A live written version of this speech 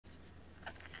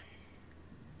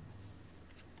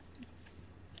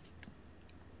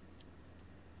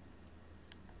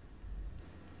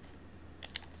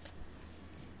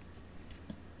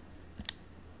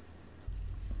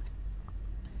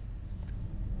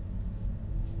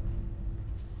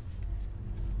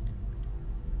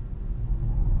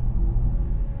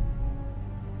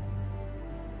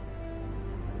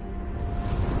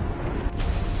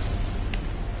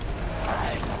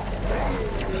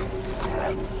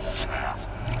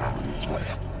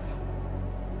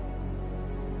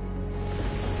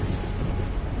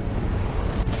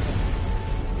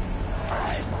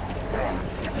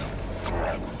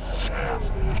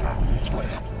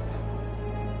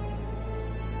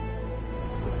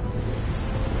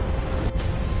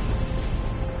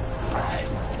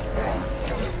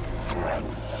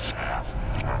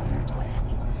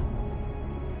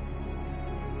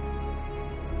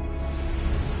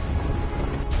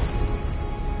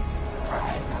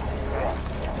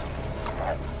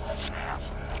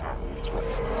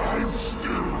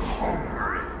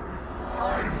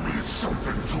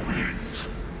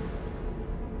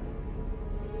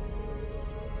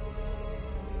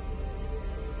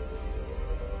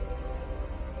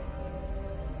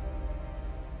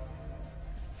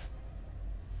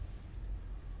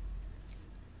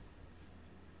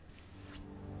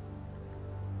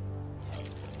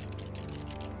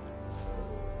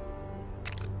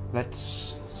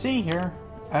Let's see here.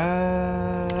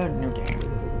 New game.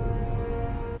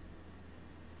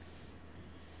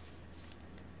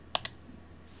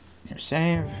 New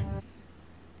save.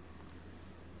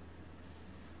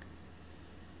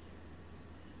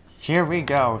 Here we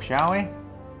go, shall we?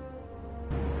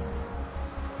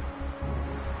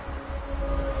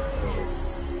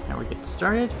 Now we get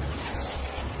started.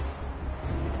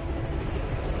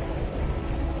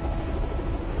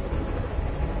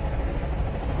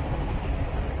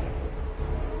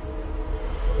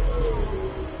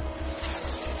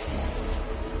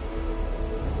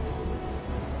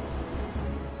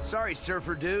 Sorry,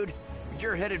 surfer dude, but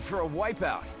you're headed for a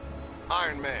wipeout.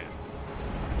 Iron Man.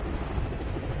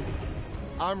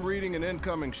 I'm reading an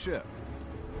incoming ship.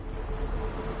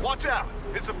 Watch out!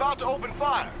 It's about to open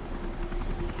fire!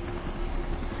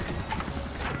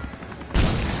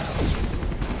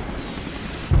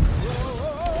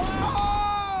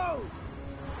 Whoa!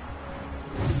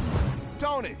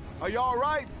 Tony, are you all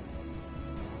right?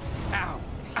 Ow,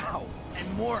 ow,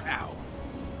 and more ow.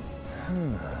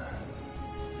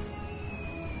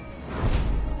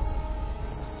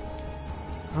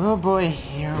 Oh boy,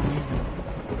 here we go.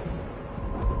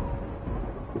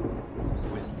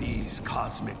 With these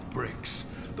cosmic bricks,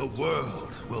 the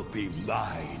world will be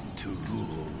mine to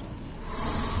rule.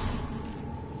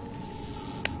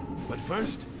 But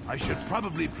first, I should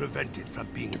probably prevent it from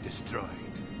being destroyed.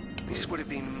 This would have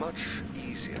been much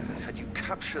easier had you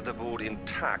captured the board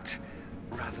intact,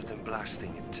 rather than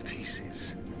blasting it to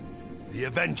pieces. The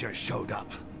Avengers showed up.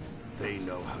 They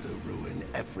know how to ruin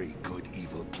every good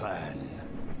evil plan.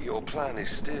 Your plan is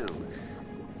still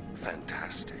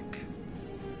fantastic.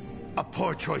 A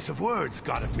poor choice of words,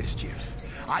 God of Mischief.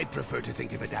 I prefer to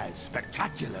think of it as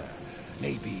spectacular,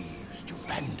 maybe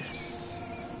stupendous.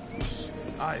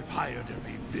 I've hired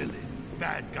every villain,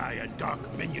 bad guy, and dark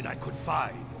minion I could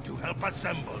find to help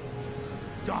assemble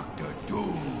Dr.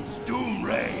 Doom's Doom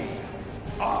Ray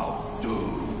of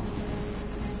Doom.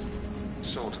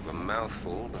 Sort of a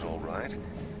mouthful, but all right.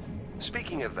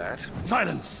 Speaking of that...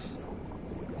 Silence!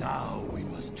 Now we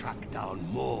must track down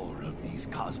more of these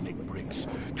cosmic bricks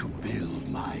to build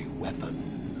my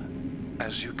weapon.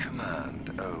 As you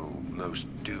command, oh most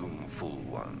doomful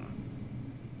one.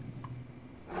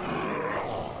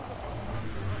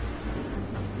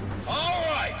 All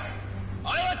right!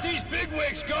 I let these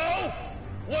bigwigs go!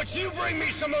 Once you bring me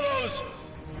some of those...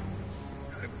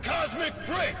 cosmic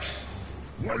bricks!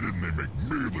 Why didn't they make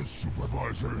me the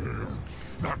supervisor here?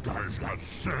 That guy's got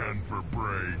sand for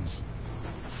brains.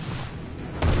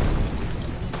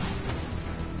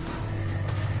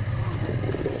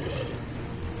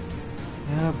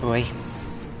 Oh boy.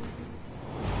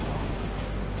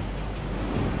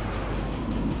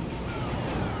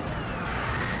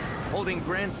 Holding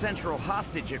Grand Central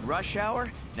hostage at rush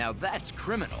hour? Now that's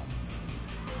criminal.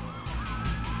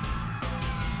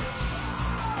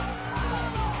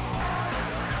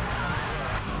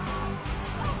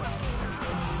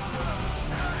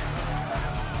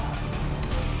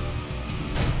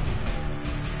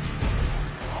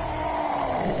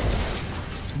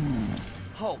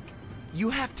 Hulk, you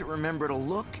have to remember to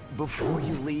look before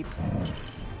you leap.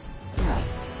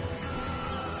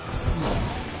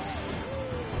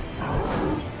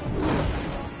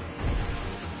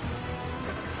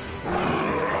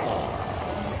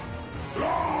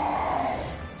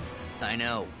 I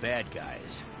know, bad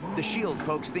guys. The S.H.I.E.L.D.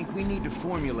 folks think we need to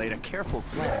formulate a careful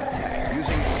plan attack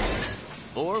using...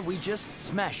 Or we just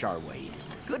smash our way in.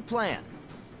 Good plan.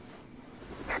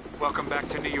 Welcome back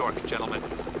to New York, gentlemen.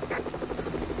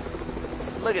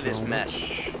 Look at this mess.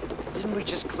 Didn't we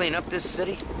just clean up this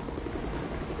city?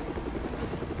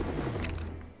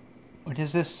 What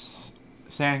is this?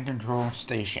 Sand control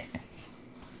station.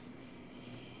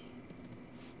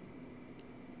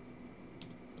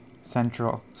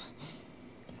 Central.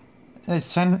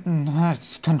 It's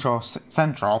control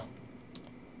central.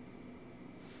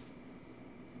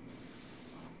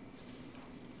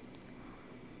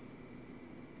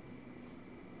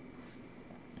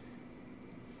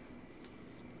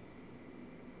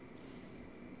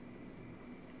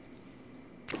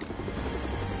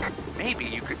 Maybe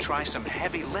you could try some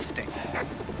heavy lifting.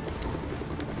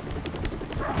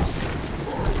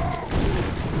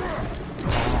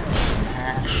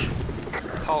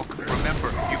 Hulk, remember,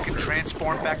 you can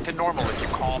transform back to normal if you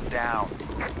calm down.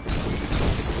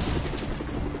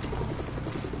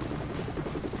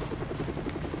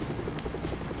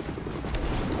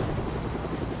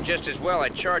 Just as well I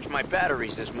charged my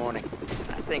batteries this morning.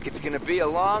 I think it's gonna be a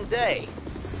long day.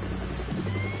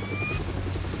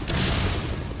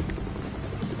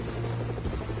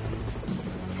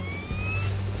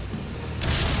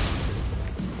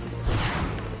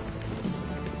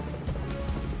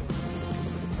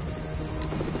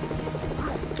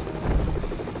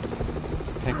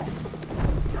 Pick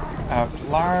up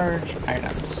large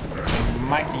items. You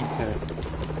might need to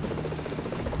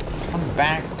come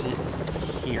back to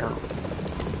here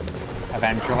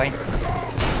eventually.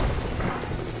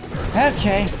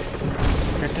 Okay,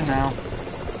 good to know.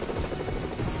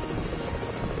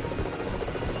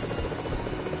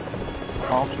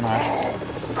 Hulk smash.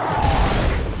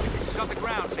 This is on the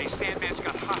ground. Say Sandman's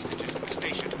got hostages at the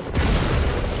station.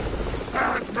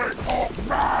 Let's make Hulk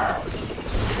mad!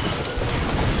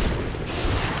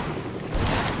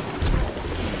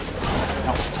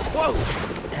 No. Whoa!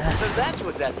 So that's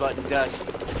what that button does.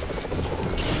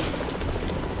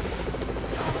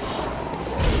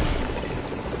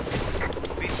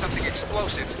 Need something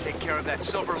explosive to take care of that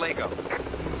silver Lego.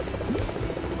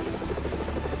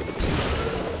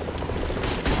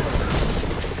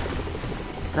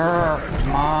 Grr,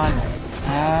 come on.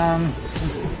 Ow.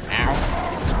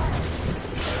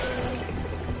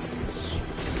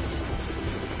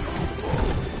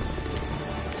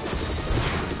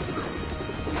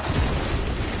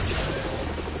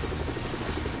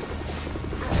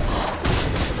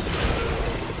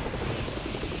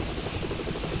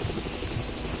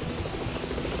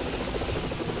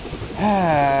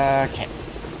 Okay.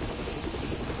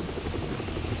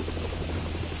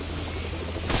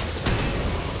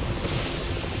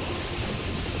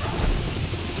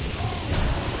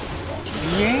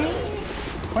 Yeah?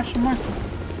 Question mark?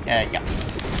 Yeah.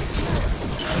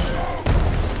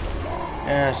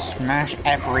 Smash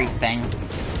everything.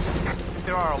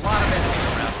 There are a lot of enemies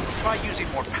around. Try using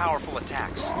more powerful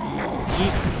attacks.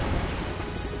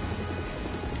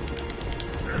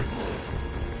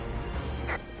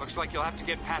 Looks like you'll have to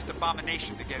get past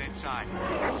Abomination to get inside.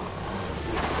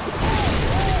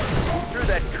 Threw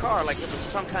that car like it was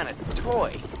some kind of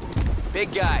toy.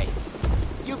 Big guy,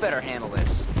 you better handle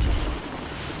this.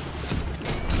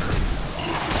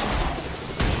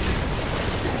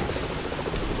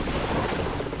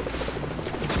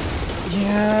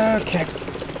 Yeah, okay.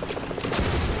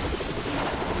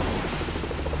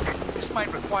 This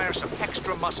might require some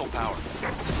extra muscle power.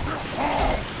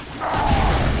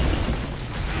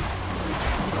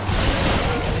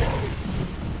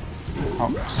 Oh,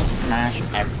 smash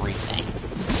everything.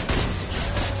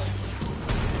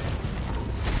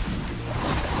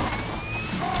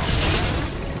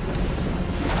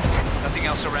 Nothing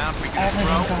else around we can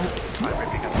throw? Try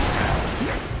ripping up the ground.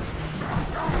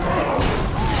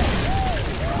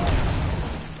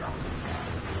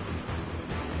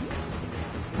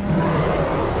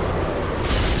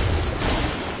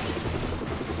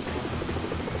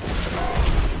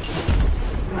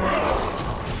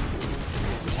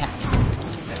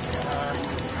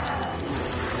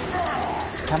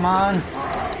 Come on.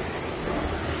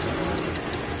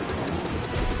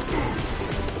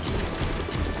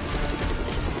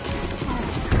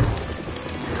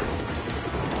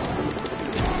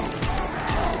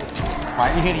 Why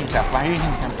are you hitting stuff? Why are you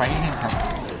hitting stuff? Why are you hitting stuff?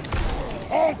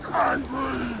 Hulk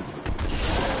angry!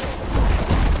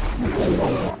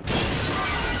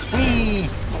 Whee!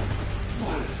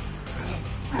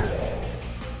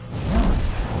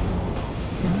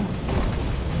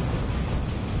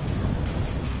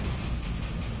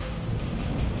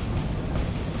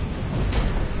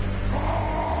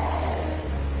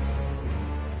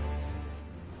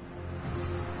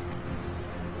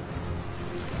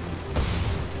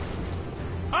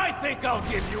 I think I'll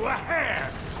give you a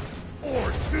hand!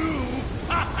 Or two!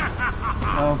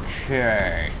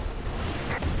 Okay.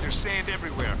 There's sand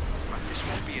everywhere, but this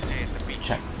won't be a day at the beach.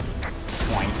 Check.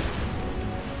 Point.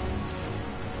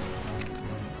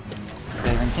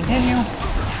 Save and continue.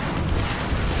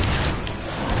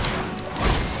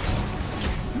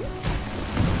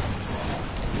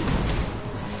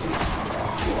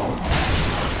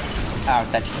 Wow,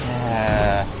 that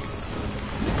didn't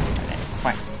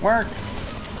quite work.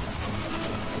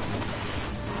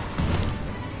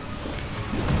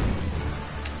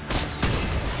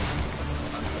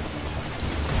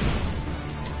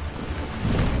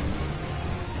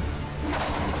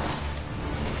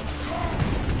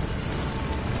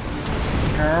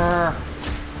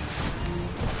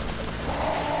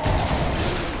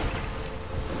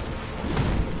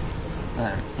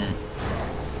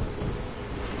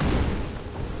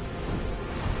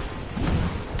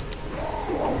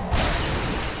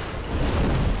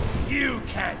 You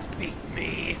can't beat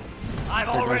me. I've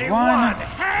There goes already one. won,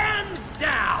 hands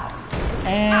down.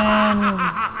 And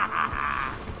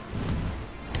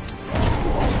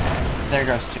there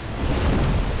goes two.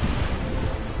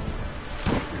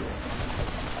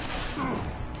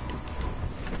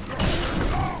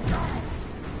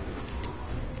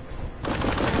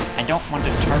 I don't want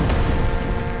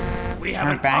to We have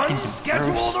an back into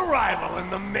unscheduled Bruce. arrival in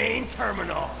the main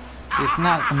terminal. It's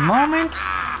not the moment.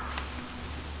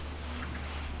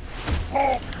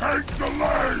 Hulk hates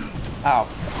delays! Oh.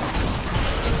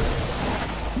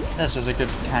 This is a good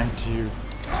time to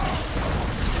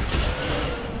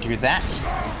do that.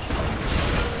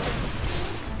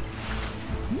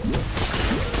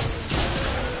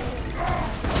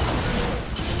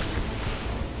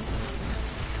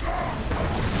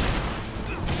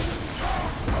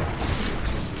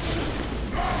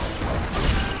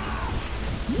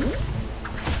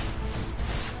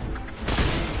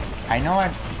 I know I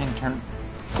can turn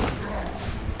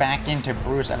back into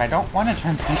Bruce, and I don't want to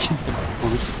turn back into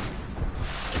Bruce.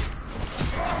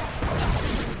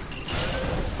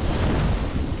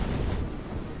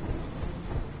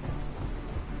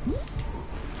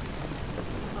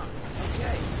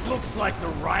 Looks like the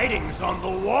writing's on the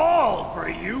wall for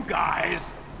you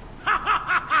guys.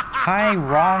 Hi,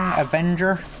 wrong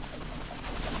Avenger.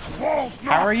 Walls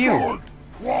How are you? good.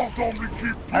 Walls only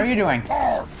keep How are you doing?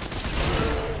 apart.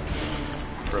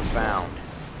 Profound.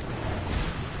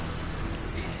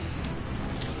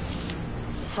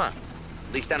 Huh.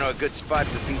 At least I know a good spot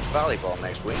for beach volleyball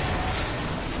next week.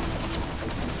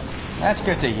 That's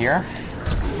good to hear.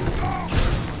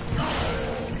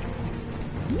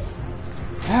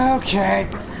 Okay.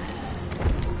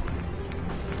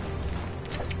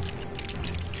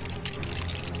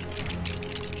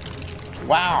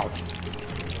 Wow.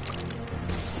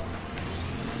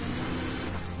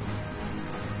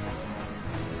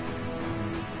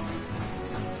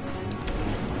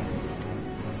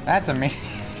 That's amazing.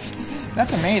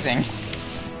 That's amazing.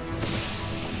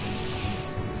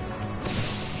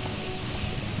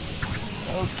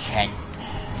 Okay.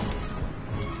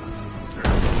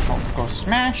 Oh, go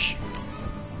smash.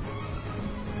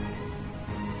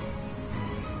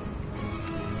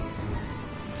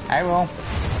 I will.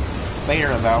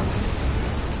 Later, though.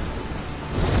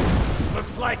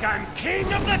 Looks like I'm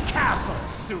king of the castle,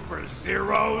 Super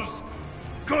Zeros.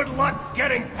 Good luck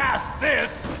getting past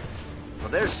this. Well,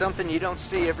 there's something you don't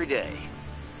see every day.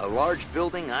 A large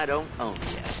building I don't own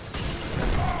yet.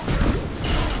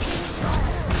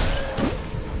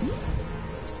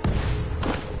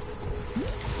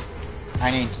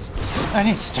 I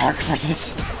need to start for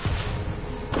this.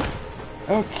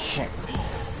 Okay.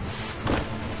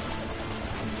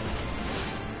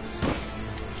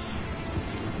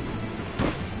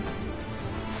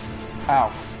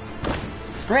 Oh.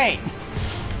 Great!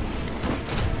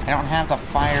 I don't have the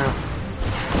fire.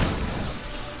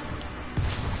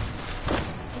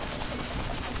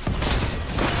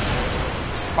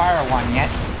 Fire one yet.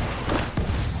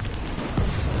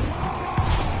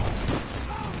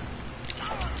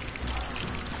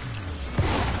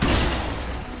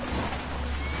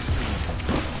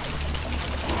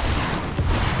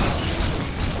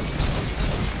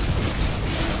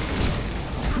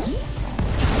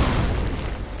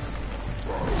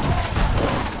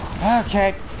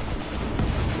 Okay.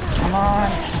 Come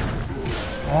on.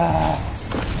 Ow.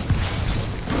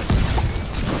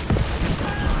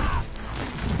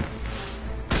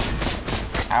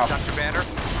 Dr. Banner,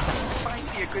 this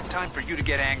might be a good time for you to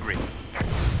get angry.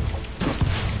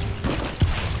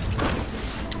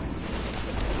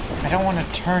 I don't want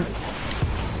to turn...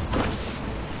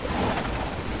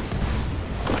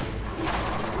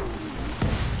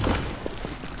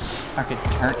 I could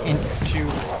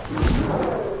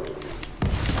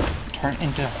turn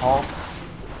into Hulk.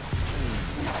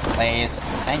 Please.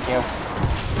 Thank you.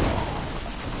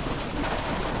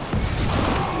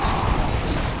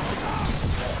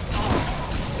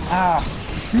 Ah.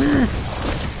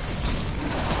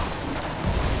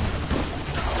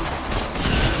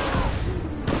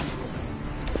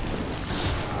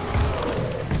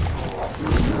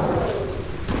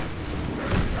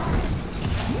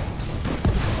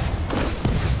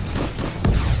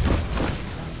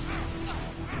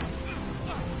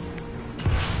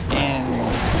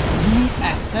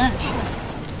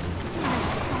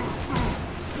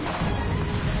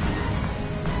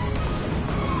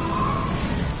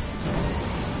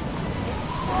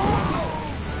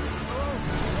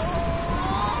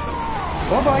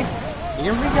 Oh boy!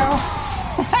 Here we go!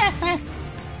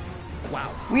 Wow.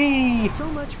 Whee! So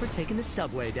much for taking the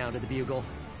subway down to the Bugle.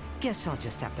 Guess I'll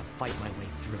just have to fight my way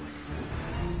through it.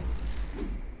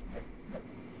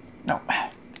 No.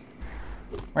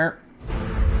 Where?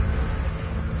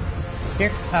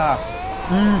 Here.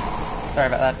 Sorry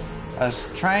about that. I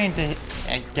was trying to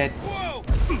get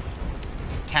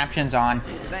captions on.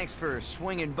 Thanks for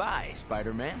swinging by,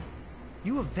 Spider-Man.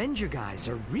 You Avenger guys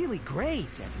are really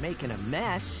great at making a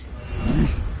mess.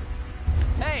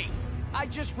 Hey, I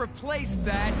just replaced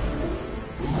that.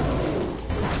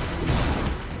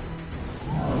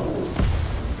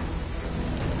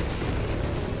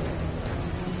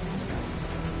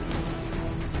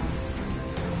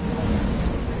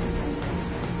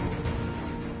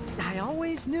 I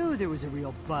always knew there was a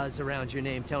real buzz around your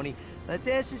name, Tony, but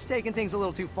this is taking things a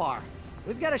little too far.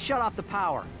 We've got to shut off the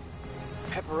power.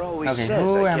 Pepper always Okay, says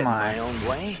who I am get I? my own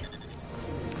way.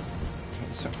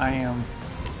 Okay, so I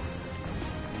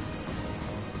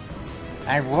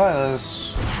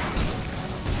was...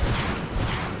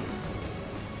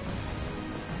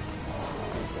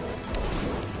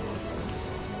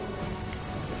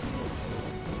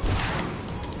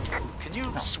 Can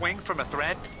you swing from a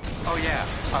thread? Oh yeah,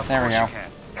 of There we course go. you can.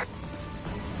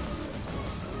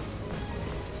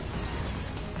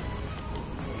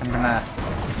 I'm gonna...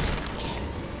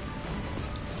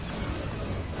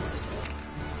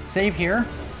 save here.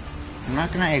 I'm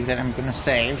not gonna exit, I'm gonna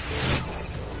save.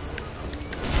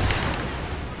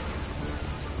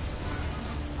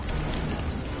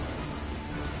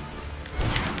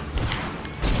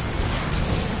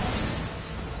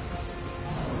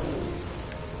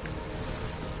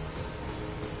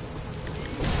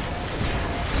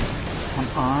 Come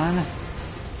on.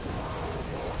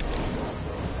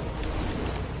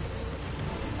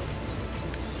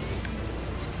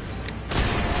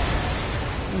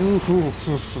 Ooh.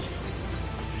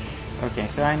 Okay,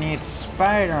 so I need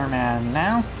Spider-Man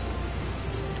now.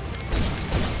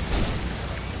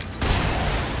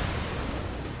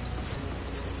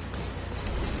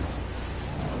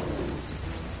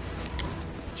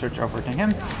 Switch over to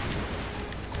him.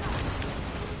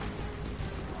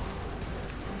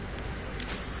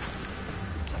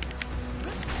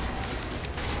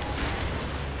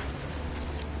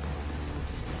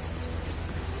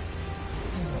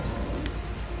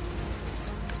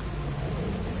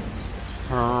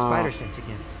 Spider sense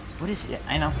again. What is it? Yeah,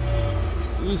 I know.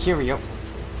 Here we go.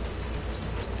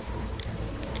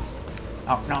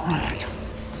 Oh, no.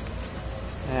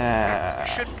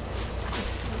 Should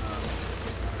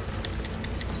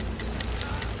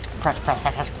Press.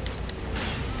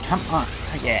 Come on.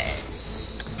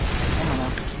 Yes. I don't know.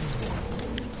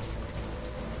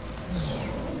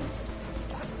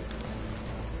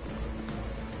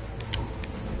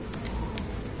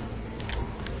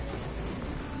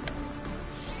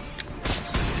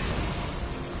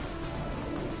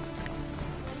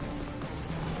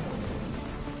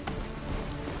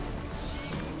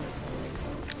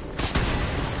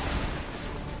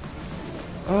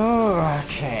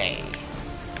 Okay.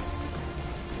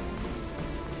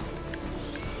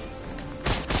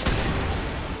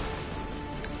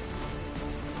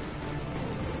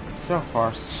 So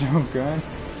far, so good.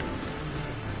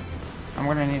 I'm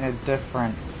gonna need a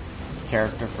different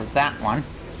character for that one.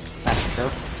 That's true.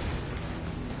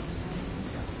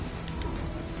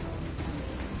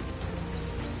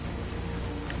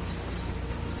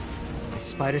 My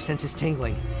spider sense is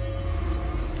tingling.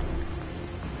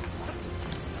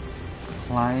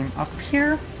 Climb up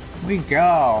here we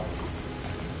go.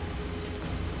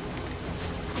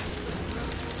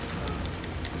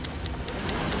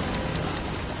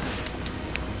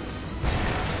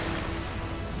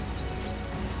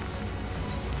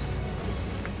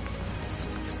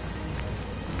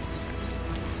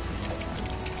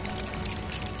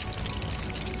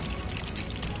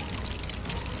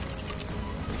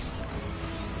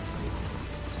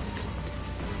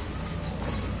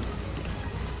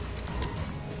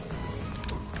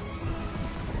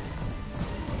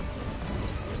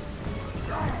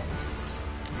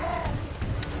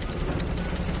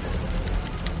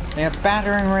 They have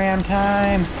battering ram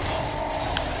time.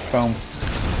 Boom.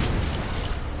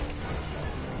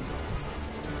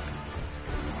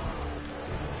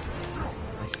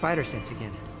 My spider sense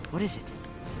again. What is it?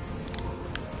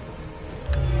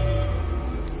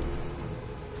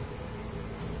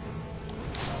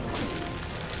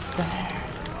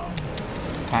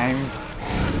 Time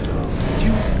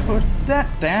to put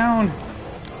that down.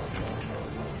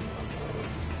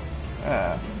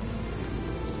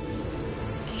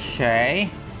 Okay.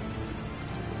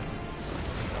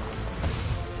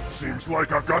 Seems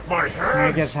like I've got my I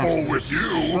hands guess I have full to with do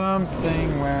you.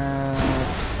 something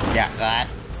with... Yeah, that.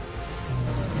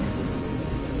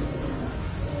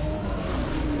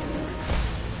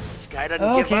 This guy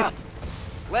doesn't give Okay. up.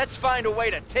 Let's find a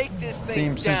way to take this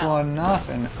thing Seems down. simple enough,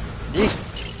 and... Yeesh.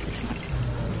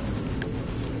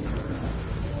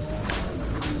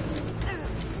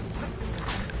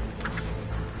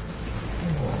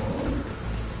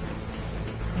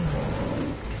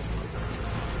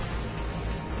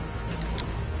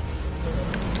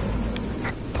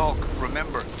 Hulk,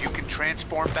 remember, you can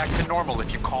transform back to normal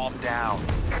if you calm down.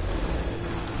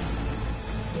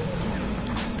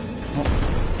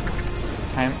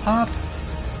 I'm up,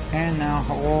 and now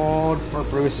hold for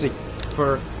Brucey,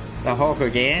 for the Hulk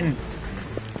again.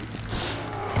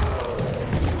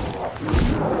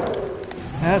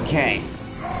 Okay.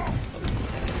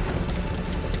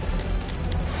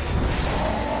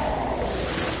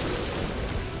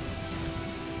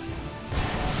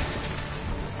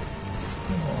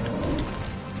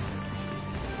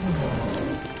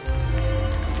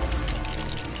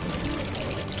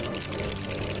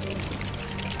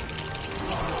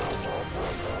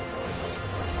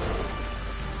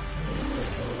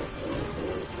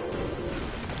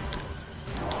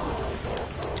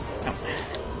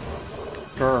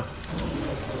 Sure.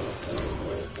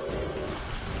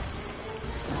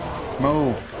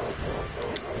 Move.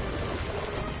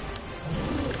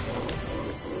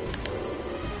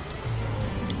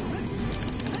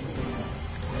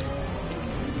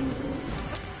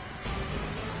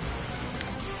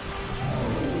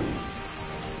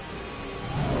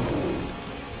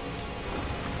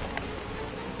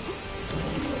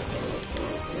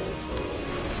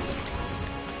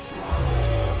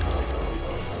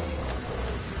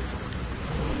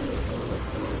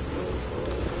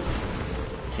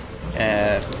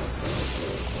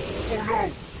 Oh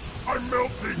no! I'm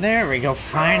melting! There we go,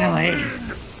 finally.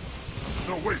 Melting!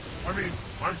 No, wait, I mean,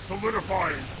 I'm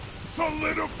solidifying!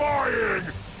 Solidifying!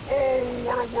 Oh,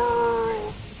 what a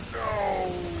world!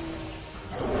 No!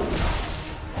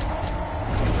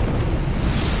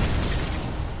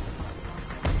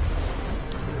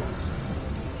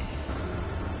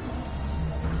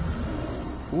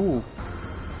 Ooh.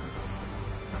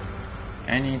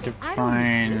 I need to I don't need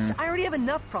find... this. I already have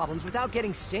enough problems without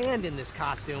getting sand in this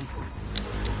costume.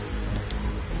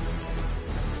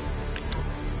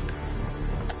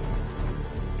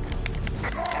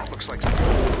 That looks like...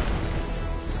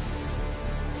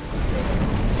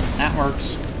 That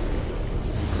works.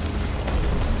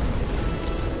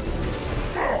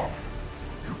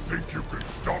 You think you can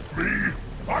stop me?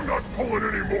 I'm not pulling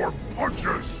any more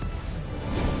punches!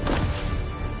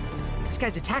 This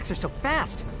guy's attacks are so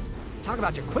fast. Talk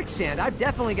about your quicksand. I've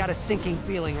definitely got a sinking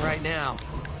feeling right now.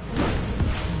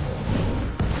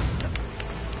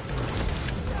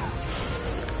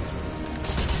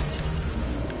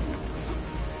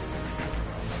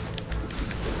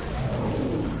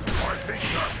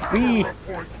 Wee.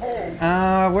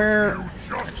 Where? You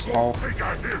just Oh. won't take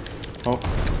a hint! Oh.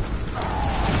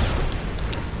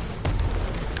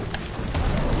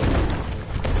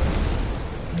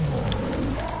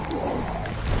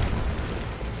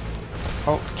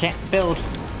 Oh, can't build.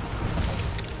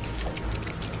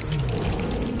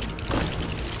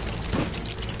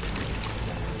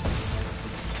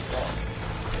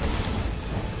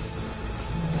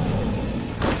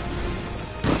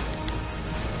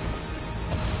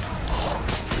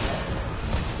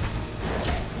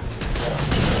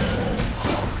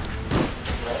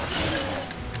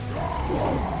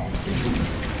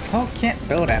 Oh, can't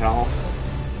build at all.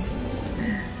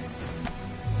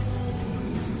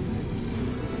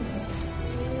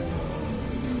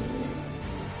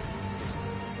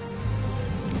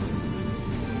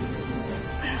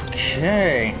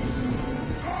 Okay.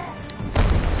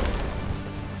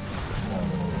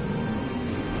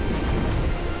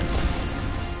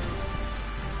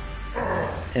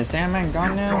 Is Sandman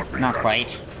gone now? Not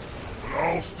quite. But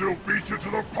I'll still beat you to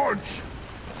the punch!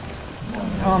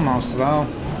 Almost though.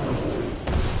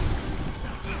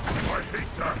 I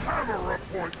hate to hammer a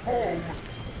point home,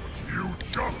 but you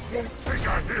just won't take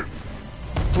a hint!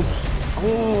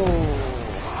 Oh.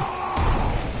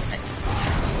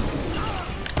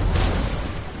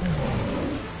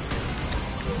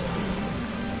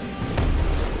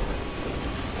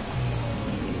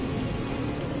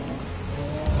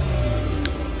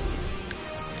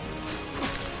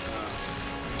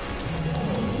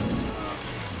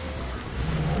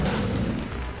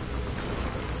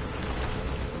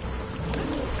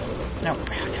 No,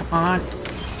 come on.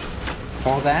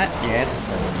 All that? Yes.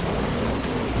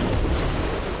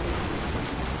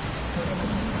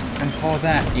 And pull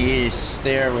that. Yes,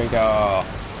 there we go.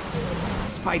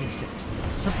 Spidey sense.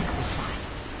 Something close by.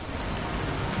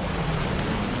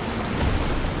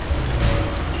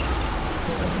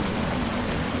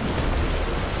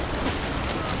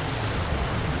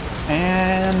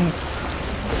 And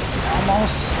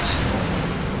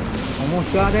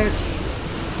almost got it.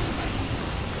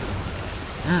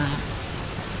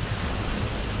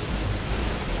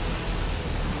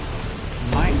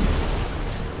 Might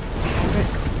have it.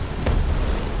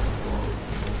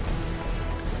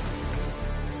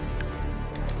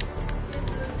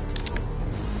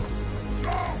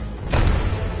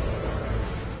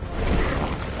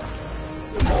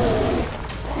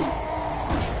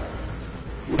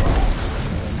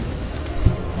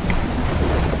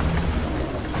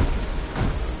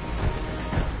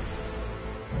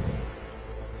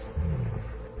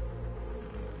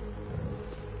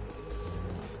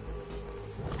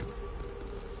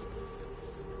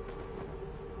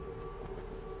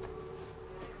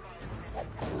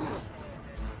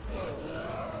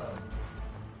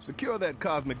 Secure that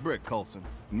cosmic brick, Coulson,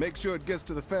 and make sure it gets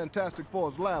to the Fantastic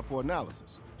Four's lab for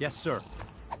analysis. Yes, sir.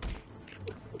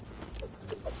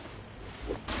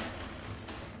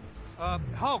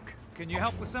 Hulk, can you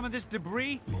help with some of this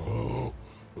debris?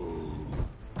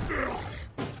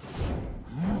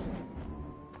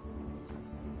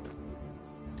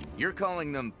 You're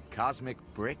calling them cosmic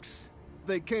bricks?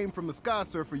 They came from the Sky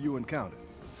Surfer you encountered.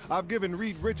 I've given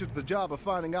Reed Richards the job of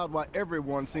finding out why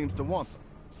everyone seems to want them.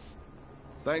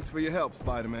 Thanks for your help,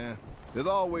 Spider-Man. There's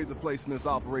always a place in this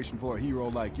operation for a hero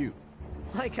like you.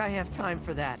 Like I have time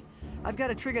for that. I've got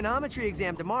a trigonometry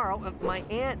exam tomorrow. My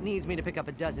aunt needs me to pick up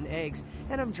a dozen eggs,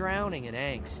 and I'm drowning in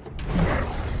angst.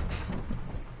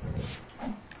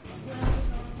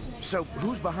 So,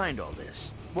 who's behind all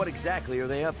this? What exactly are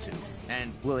they up to?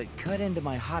 And will it cut into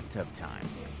my hot tub time?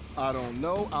 I don't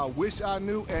know, I wish I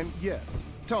knew, and yes.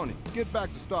 Tony, get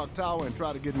back to Stark Tower and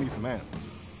try to get me some answers.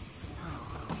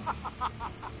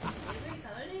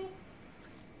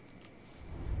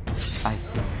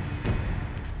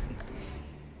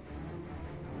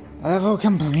 Level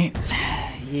complete.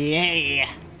 Yay!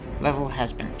 Level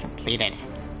has been completed.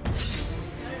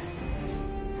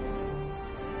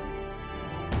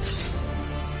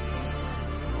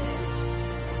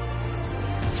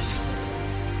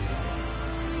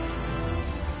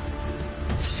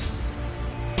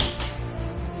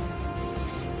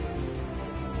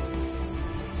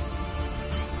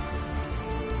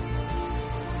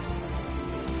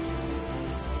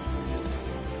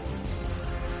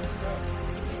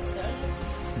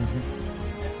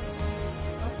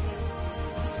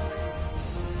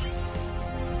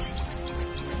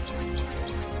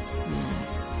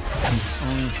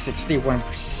 Only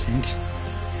 61%.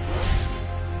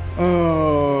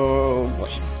 Oh boy.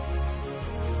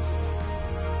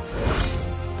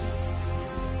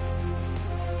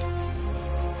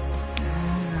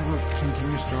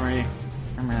 Continue story.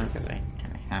 I'm gonna because I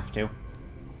kind of have to.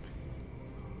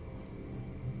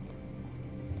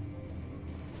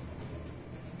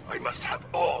 I must have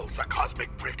all the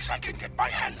cosmic bricks I can get my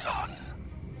hands on.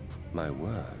 My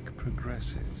work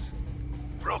progresses.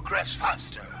 Progress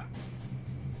faster.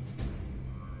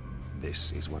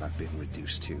 This is what I've been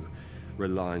reduced to,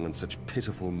 relying on such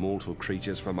pitiful mortal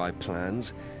creatures for my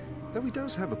plans, though he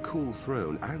does have a cool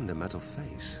throne and a metal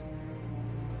face.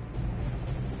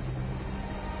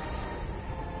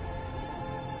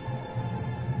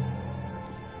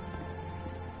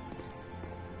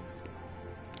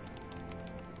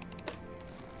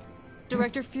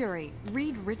 Director Fury,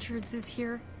 Reed Richards is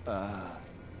here.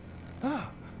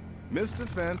 Mr.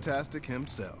 Fantastic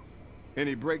himself.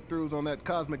 Any breakthroughs on that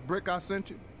cosmic brick I sent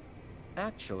you?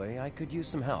 Actually, I could use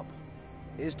some help.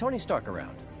 Is Tony Stark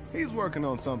around? He's working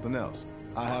on something else.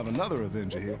 I have another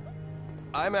Avenger here.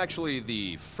 I'm actually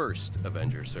the first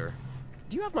Avenger, sir.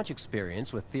 Do you have much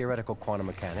experience with theoretical quantum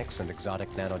mechanics and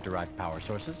exotic nano-derived power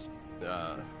sources?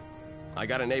 I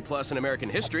got an A+ in American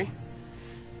history.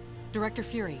 Director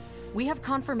Fury, we have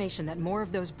confirmation that more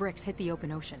of those bricks hit the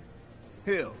open ocean.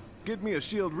 Hill, get me a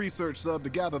SHIELD research sub to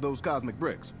gather those cosmic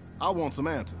bricks. I want some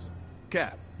answers.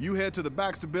 Cap, you head to the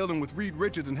Baxter building with Reed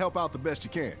Richards and help out the best you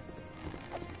can.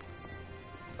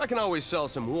 I can always sell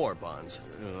some war bonds.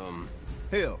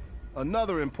 Hill,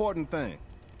 another important thing.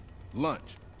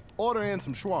 Lunch. Order in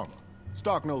some shawarma.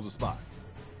 Stark knows a spot.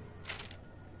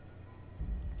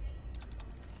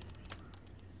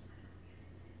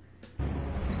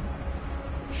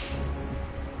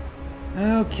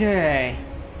 Okay.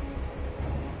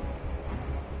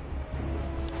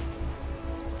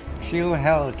 SHIELD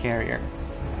helicarrier.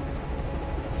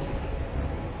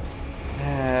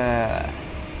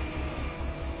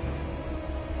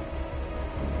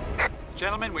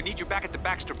 Gentlemen, we need you back at the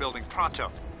Baxter building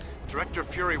pronto. Director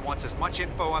Fury wants as much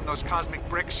info on those cosmic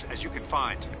bricks as you can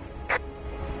find.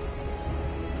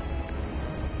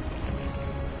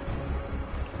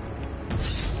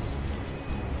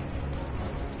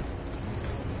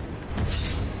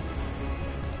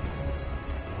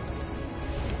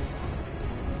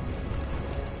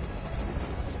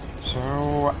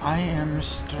 So, I am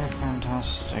Mr.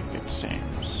 Fantastic, it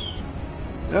seems.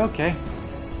 Okay.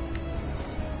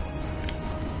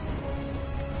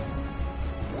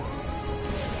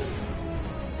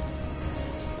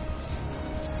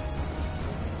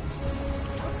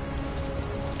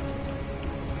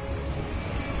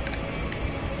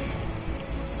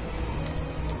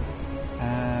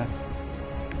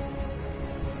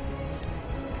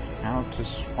 How to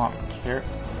swap character?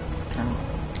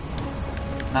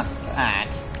 Not that.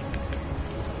 Is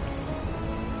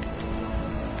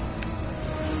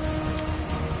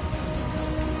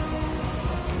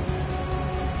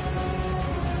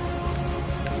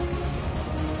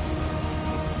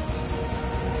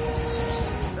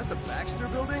that the Baxter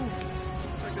building?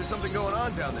 Looks like there's something going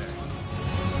on down there.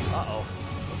 Uh-oh.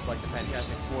 Looks like the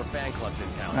Fantastic Four fan club's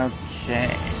in town.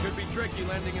 Okay. Could be tricky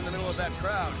landing in the middle of that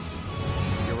crowd.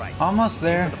 You're right. Almost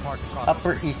there.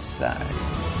 Upper East Side.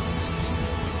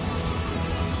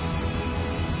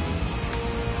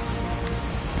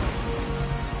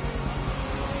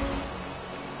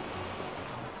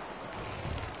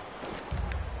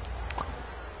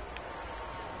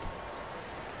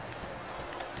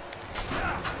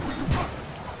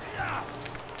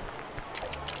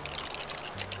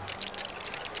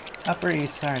 Upper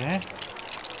East Side, eh?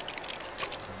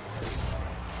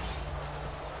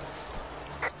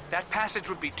 That passage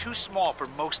would be too small for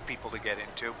most people to get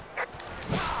into.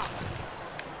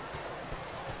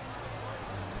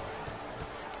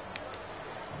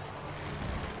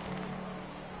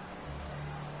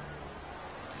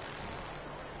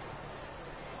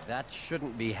 That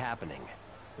shouldn't be happening.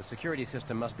 The security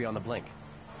system must be on the blink.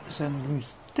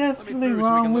 Something's definitely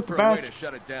wrong with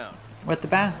the with the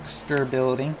Baxter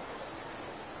building.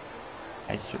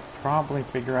 I should probably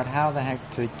figure out how the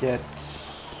heck to get...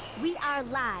 We are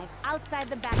live outside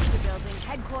the Baxter building,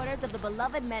 headquarters of the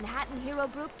beloved Manhattan hero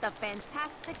group, the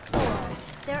Fantastic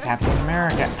Four. Captain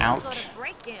America, ouch. Sort of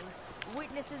break-in.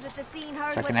 Witnesses at the scene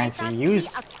heard So I what can they actually thought to use...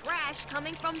 be a crash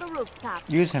coming from the rooftop.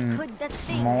 Use him Could the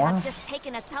thing more? have just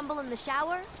taken a tumble in the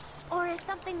shower? Or is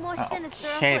something more sinister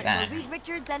Okay, afoot then. for Reed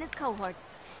Richards and his cohorts?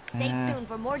 Stay tuned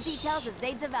for more details as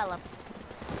they develop.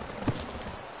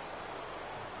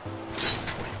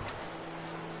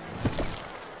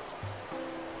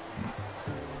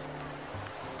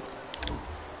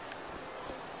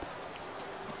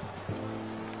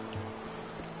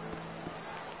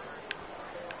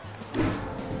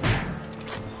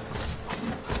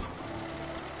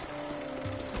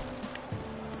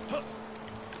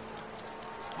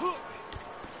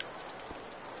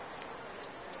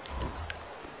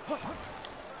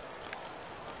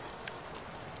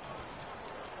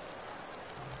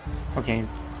 Okay,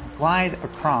 glide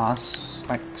across,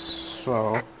 like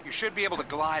so. You should be able to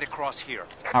glide across here.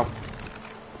 Oh,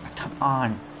 come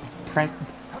on. My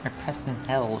Preston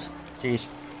Hells. Jeez.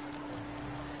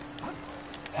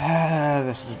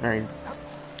 This is very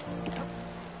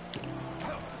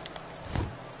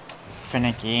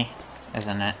finicky,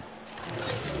 isn't it?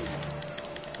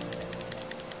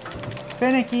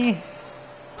 Finicky.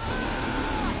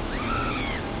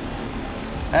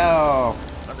 Oh.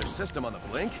 Another system on the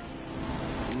blink?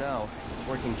 No, it's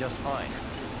working just fine.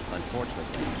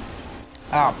 Unfortunately.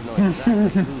 Oh. I don't know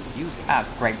exactly who's using it. Ah,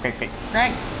 great.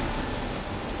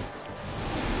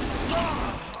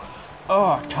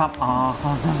 Oh, come on.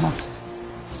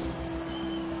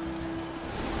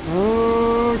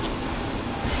 Good.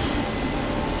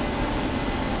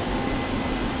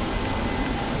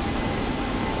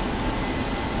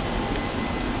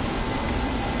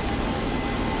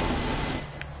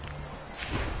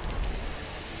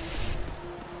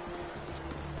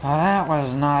 Well, that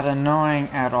was not annoying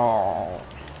at all.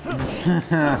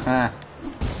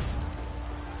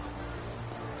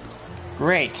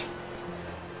 Great.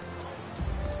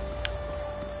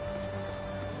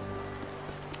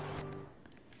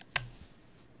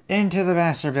 Into the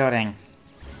Baxter building.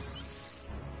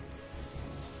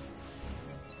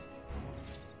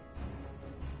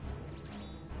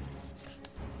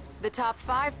 The top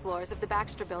 5 floors of the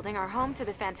Baxter building are home to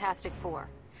the Fantastic Four.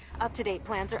 Up-to-date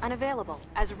plans are unavailable,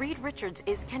 as Reed Richards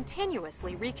is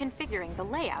continuously reconfiguring the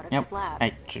layout of his labs.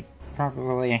 I should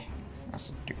probably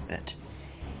also do that.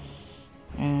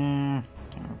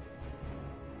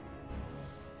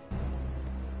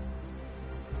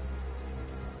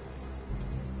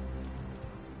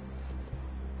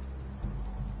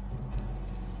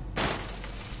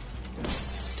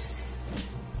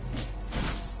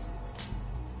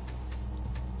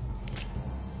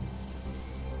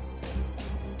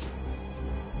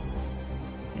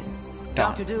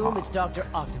 Dr. Doom, it's Dr.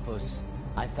 Octopus.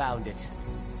 I found it.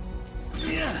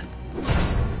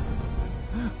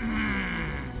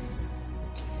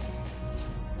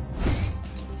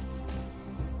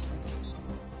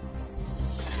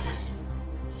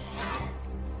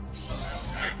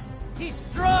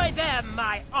 Destroy them,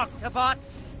 my Octobots!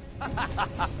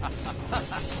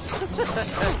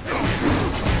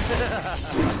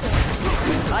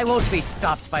 I won't be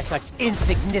stopped by such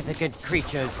insignificant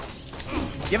creatures.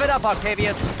 Give it up,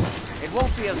 Octavius. It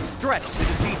won't be a stretch to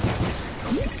defeat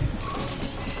you.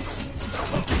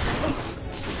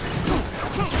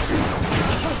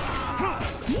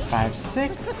 5,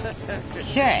 6.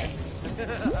 Okay.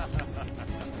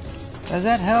 Does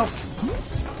that help?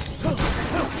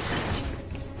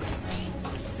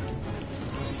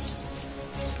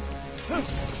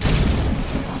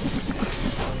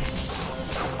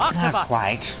 Not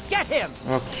quite. Get him!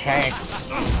 Okay.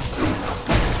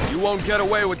 You won't get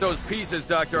away with those pieces,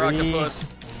 Dr. 3, Octopus.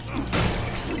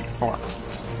 4.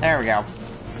 There we go.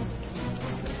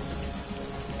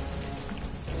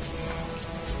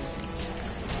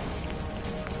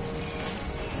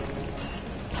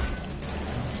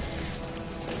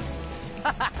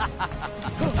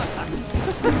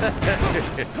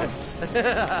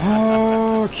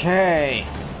 Okay.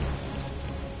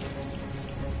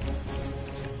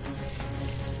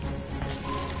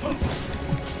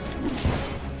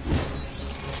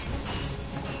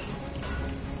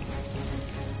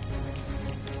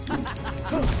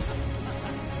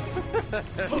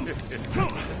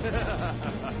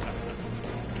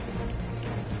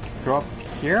 Go up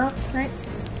here, right?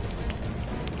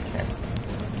 Okay.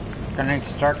 Gonna need to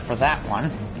start for that one.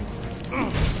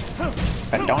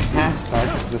 But don't pass start,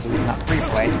 because this is not free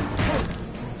play.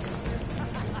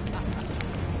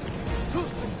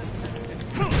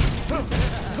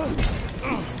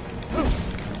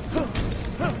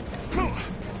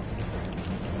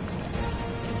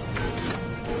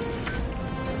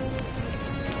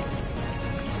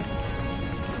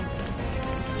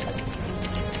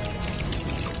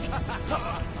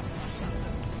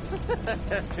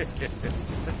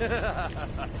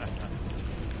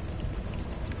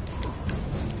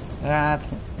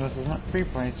 This is not free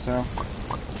play, so.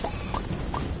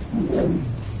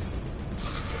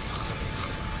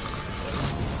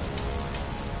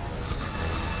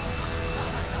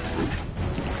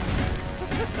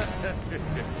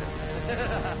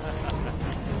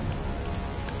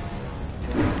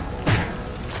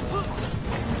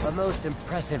 A most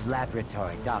impressive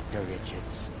laboratory, Dr.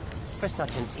 Richards, for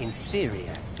such an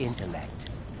inferior intellect.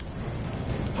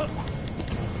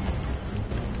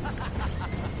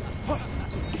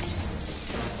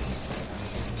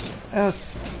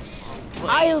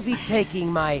 I'll be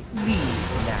taking my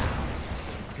leave now.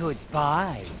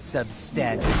 Goodbye,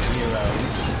 substandard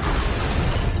heroes.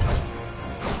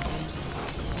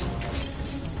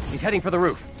 He's heading for the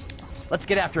roof. Let's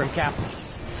get after him, Cap.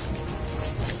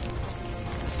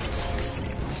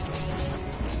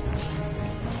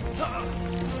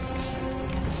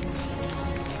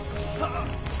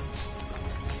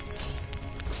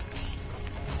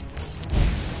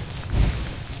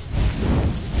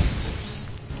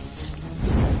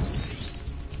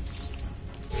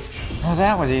 Well,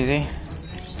 that was easy.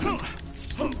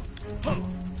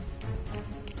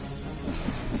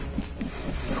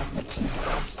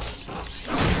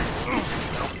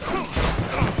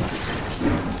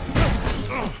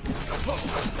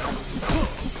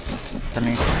 Gonna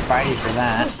need Spidey for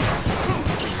that.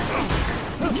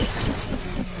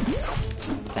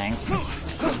 Thanks.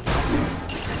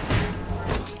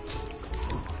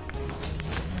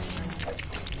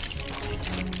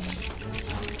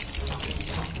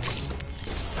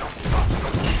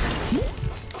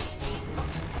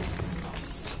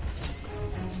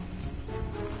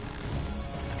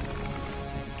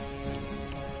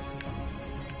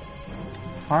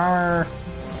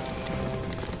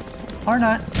 Or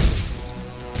not.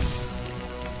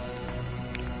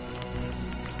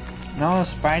 No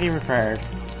Spidey required.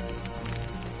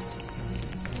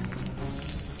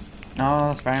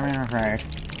 No Spider-Man required.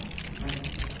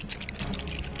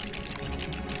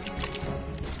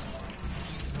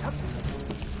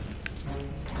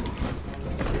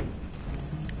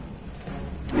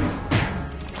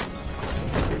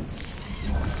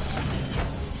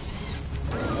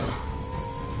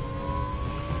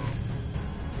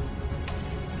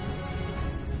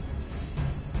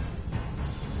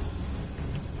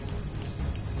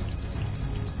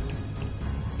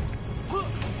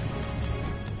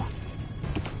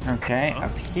 Okay,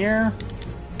 up here.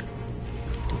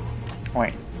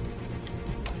 Wait.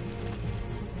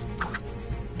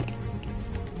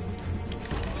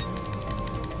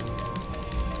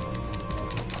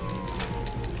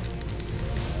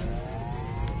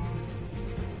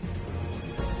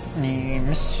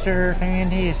 Mr.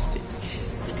 Fantastic.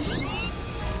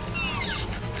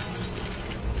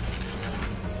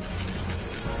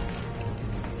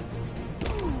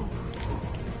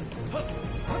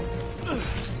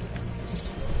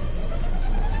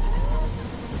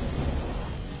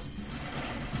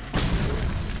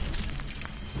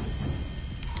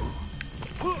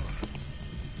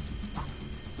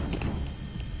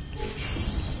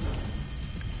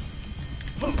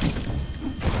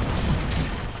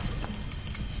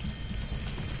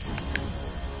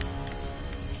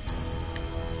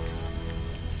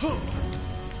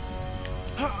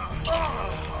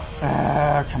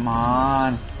 Come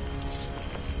on.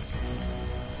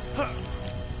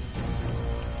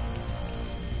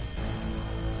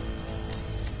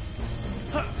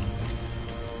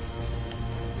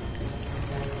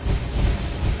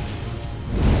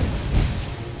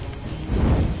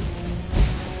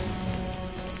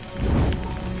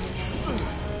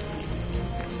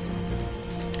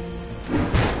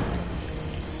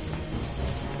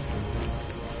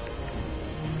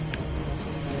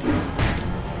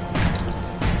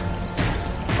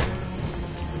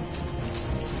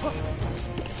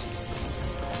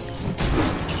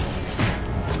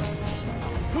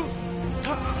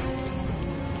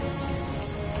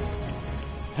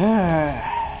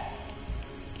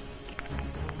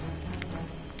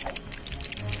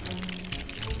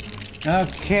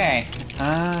 Okay,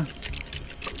 ow.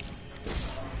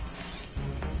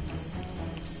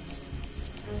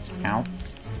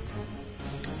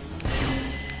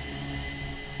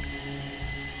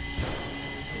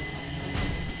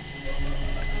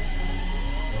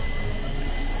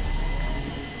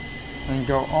 And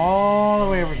go all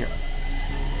the way over here.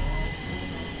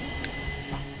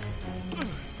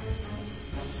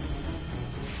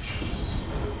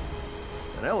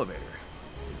 An elevator.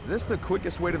 Is this the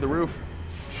quickest way to the roof?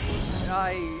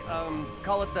 I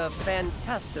call it the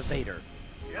Fantastivator.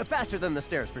 Faster than the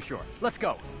stairs, for sure. Let's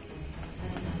go.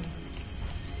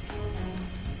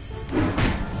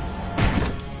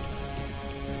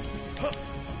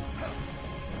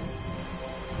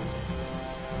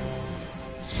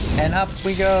 And up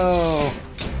we go.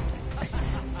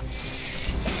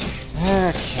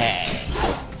 Okay.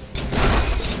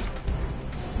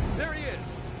 There he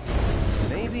is.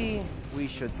 Maybe we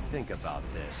should think about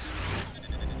this.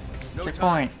 No Good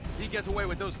time. point. He gets away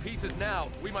with those pieces now.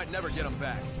 We might never get him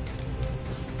back.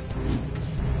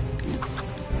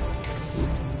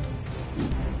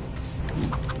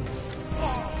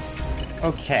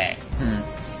 Okay.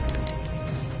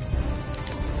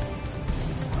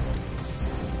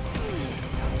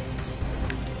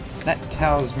 That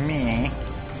tells me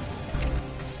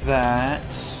that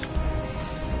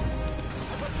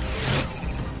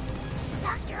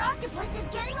Dr. Octopus is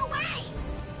getting away!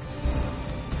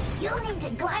 You'll need to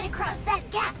glide across that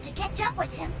gap to catch up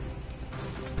with him.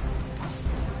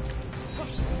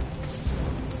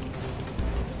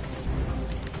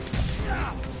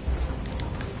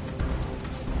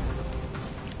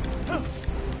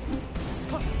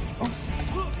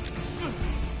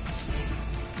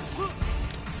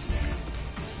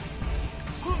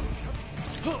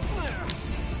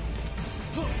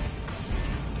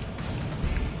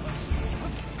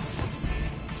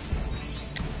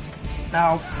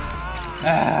 no.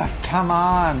 Come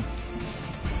on.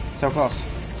 So close.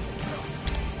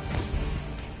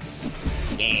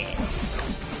 Yes.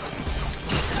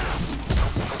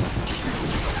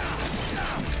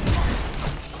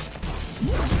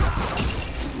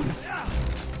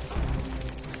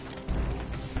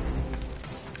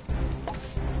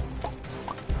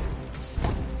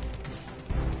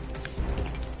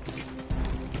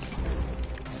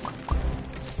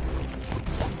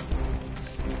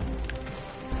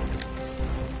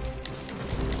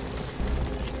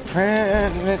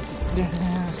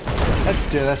 Let's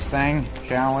do this thing,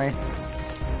 shall we? I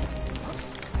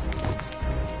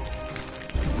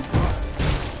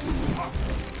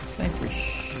think we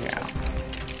shall.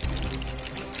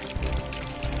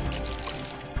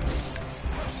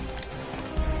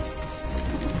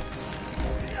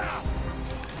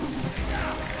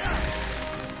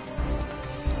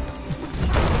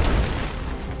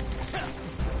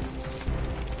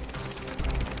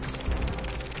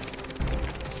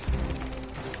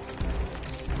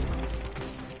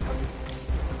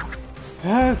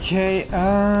 Okay,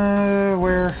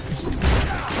 where to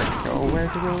go, where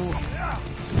to go?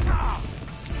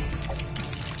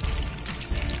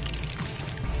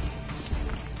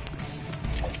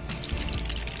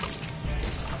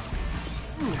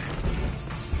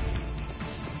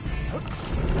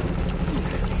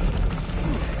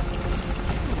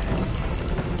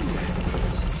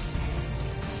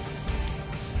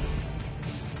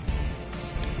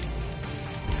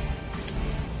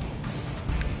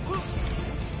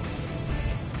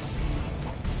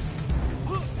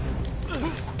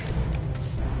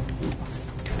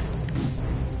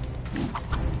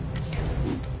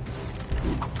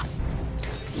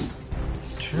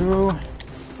 2.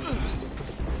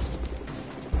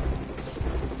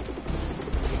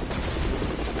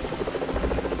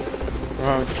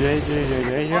 Oh,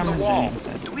 JJ, On the wall.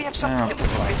 Do we have something that we can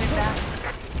fit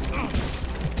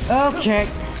that? Okay.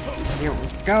 Here we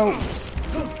go.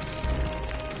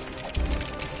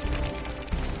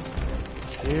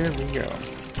 Here we go.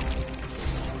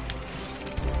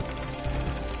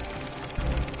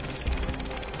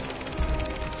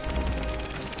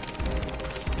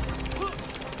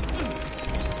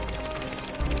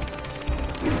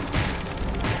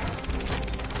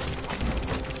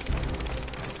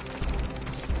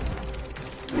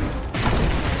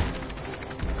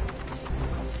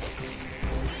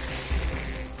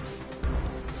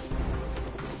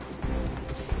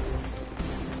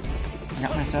 I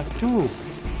got myself 2.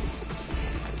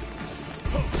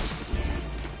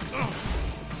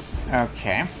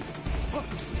 Okay.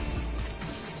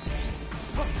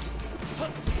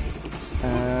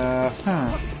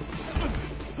 Huh.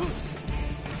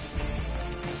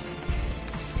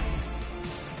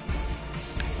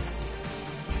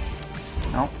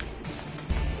 Nope.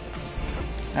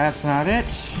 That's not it.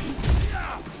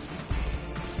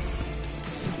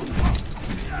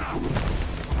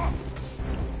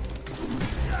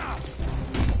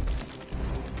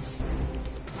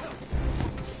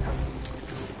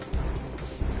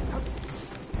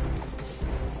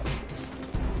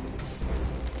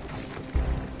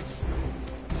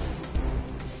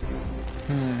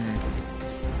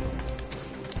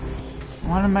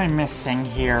 What am I missing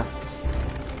here?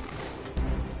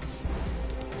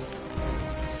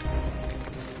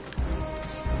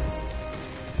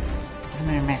 What am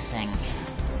I missing?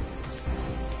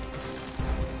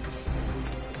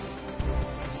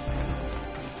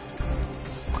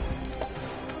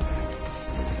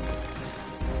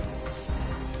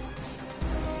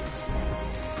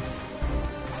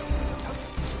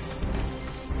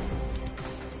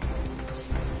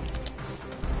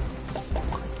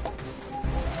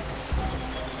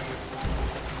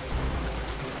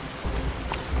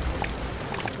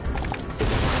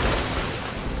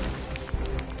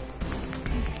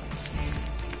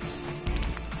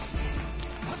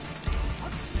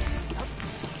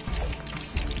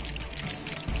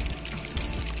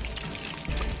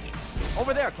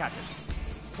 Over there, Captain.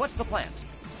 What's the plan?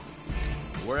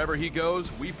 Wherever he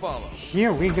goes, we follow.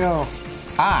 Here we go.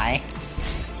 Hi.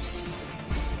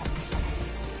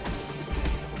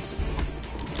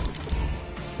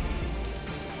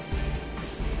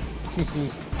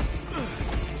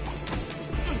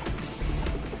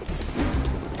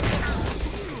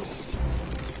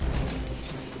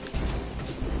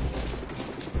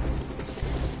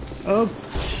 Oh.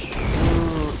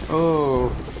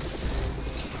 Oh.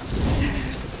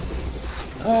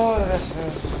 Oh, this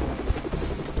is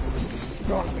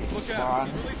gonna be Look fun. out!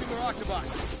 He's releasing their octobot.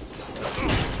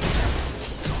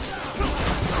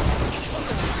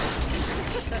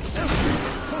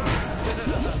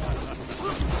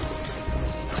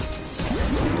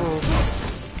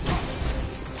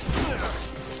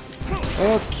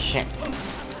 Okay.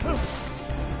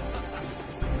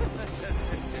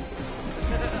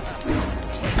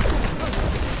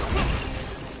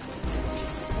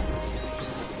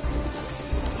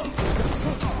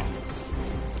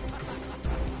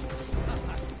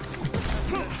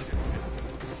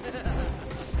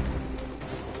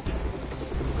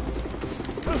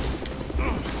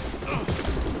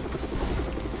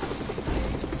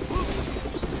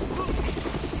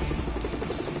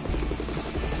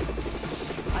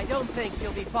 I don't think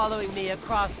you'll be following me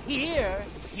across here,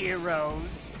 heroes.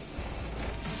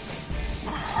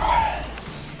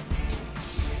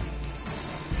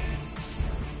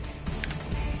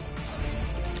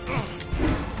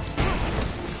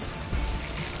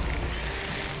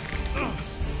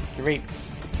 Great.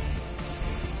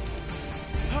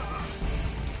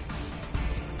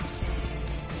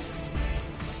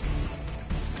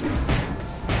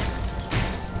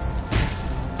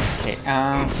 Okay,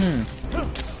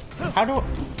 how do...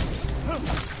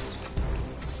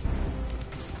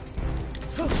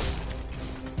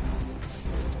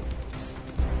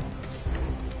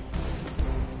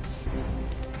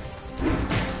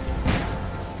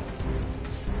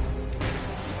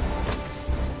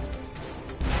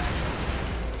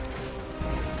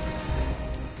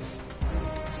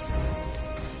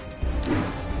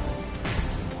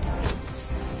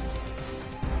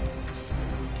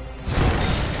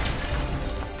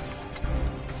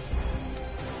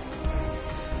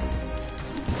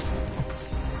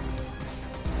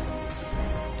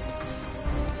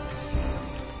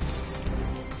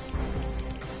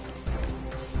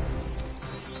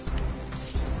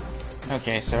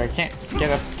 Okay, so I can't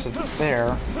get up to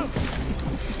there.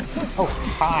 Oh,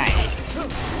 hi.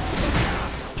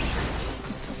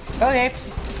 Okay.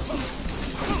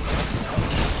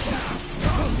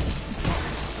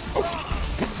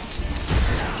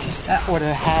 That would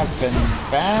have been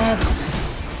bad.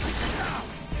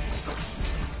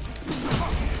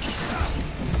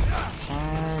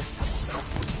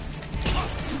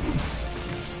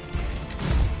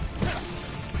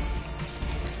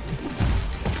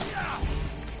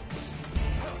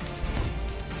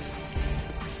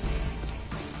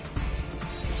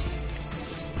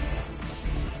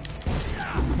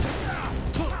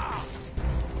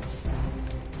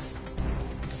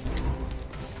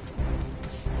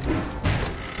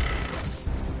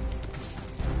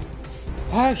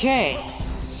 Okay,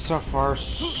 so far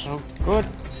so good.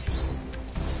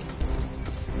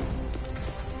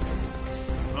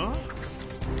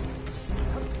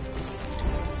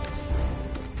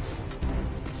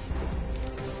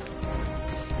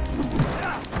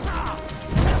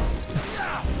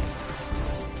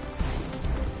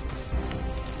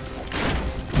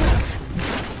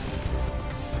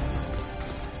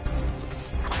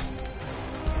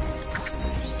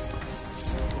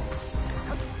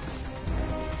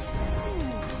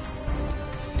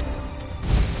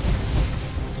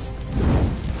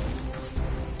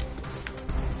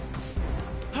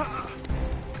 Huh?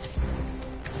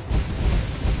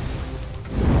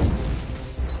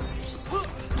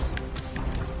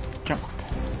 Jump,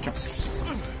 jump.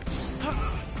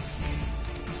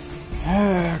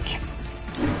 Okay.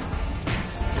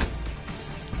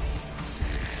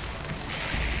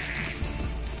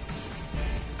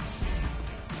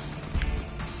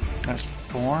 That's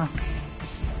 4.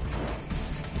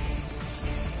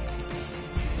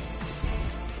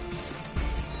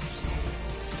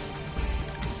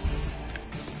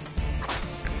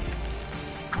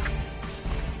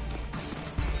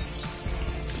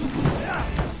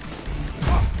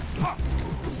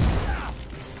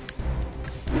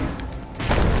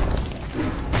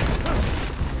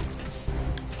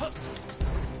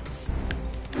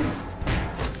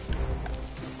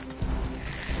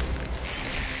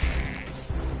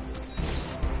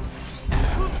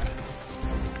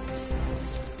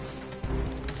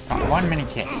 Got 1 mini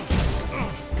kit.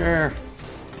 Grr.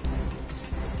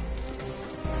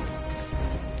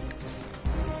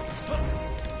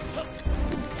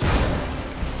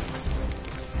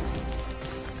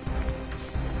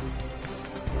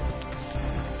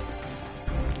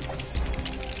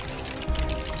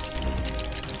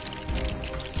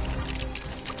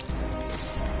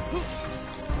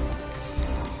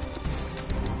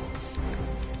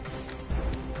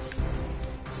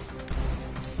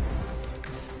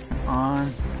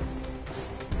 On.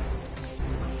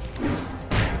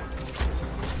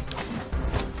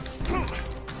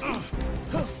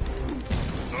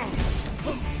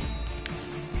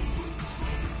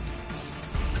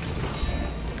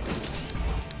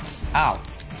 Oh,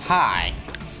 hi.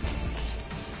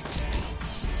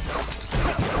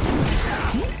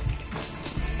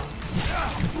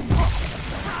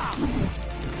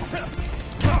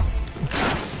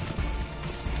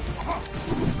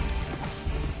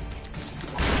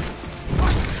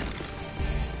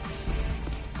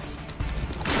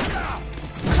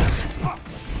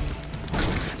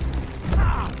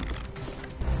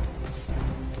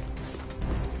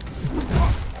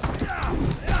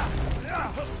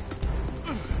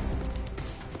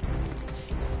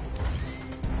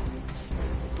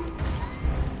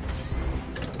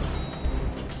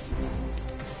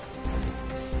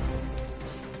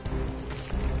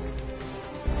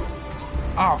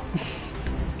 Oh,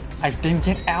 I didn't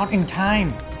get out in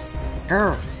time.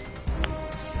 Grr.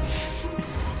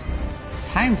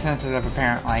 Time sensitive,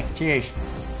 apparently. Jeez.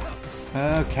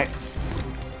 Okay.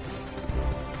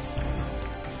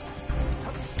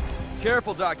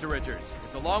 Careful, Dr. Richards.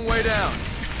 It's a long way down.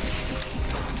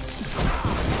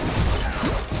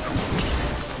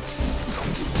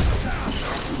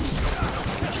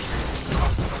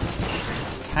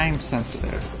 Time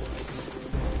sensitive.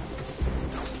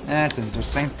 That's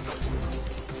interesting.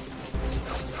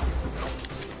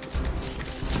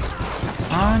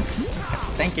 On.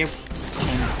 Thank you.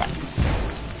 And bye.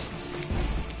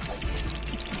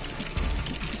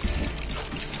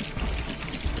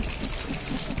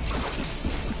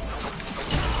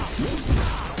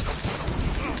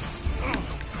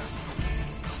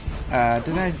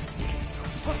 Did I...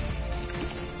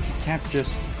 Can't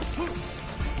just...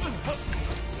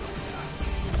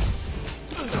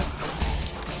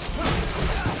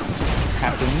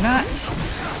 Have to not...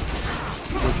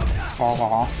 Just fall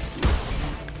off.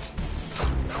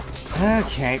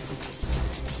 Okay.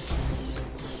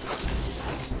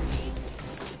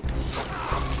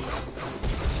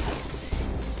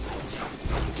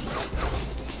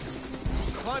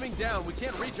 climbing down. We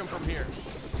can't reach him from here.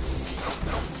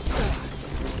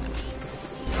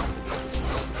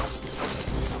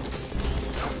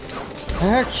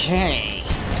 Okay.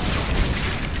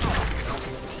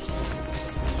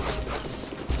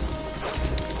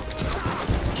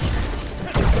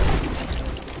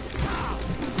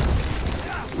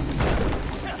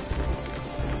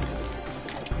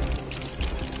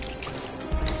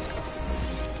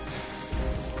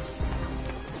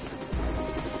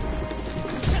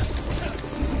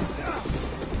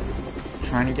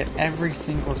 Trying to get every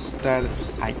single stud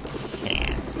I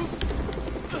can.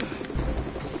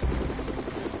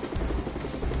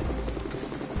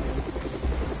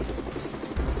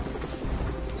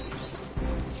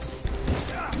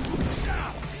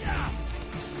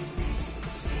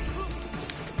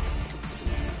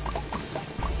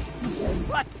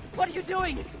 What are you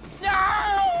doing? No!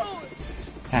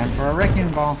 Time for a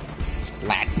wrecking ball.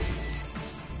 Splat.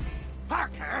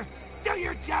 Parker, do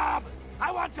your job!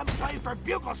 I want some play for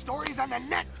bugle stories on the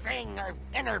net thing, or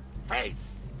interface.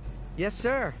 Yes,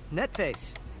 sir.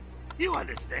 Netface. You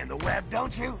understand the web,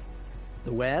 don't you?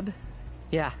 The web?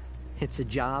 Yeah, it's a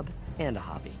job and a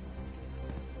hobby.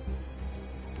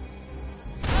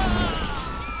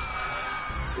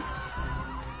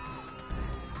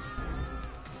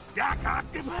 Doc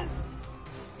Octopus?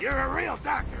 You're a real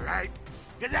doctor, right?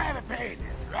 Because I have a page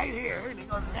right here, and it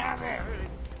goes down there.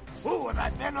 Ooh, if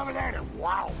I'd been over there, then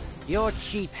wow. Your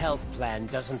cheap health plan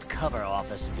doesn't cover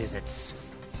office visits.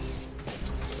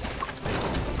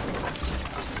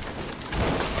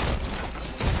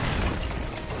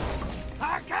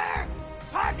 Parker!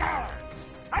 Parker!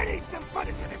 I need some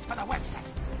footage of this for the website.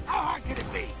 How hard could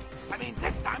it be? I mean,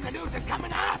 this time the news is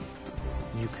coming to us.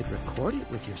 You could record it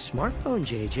with your smartphone,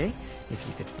 JJ, if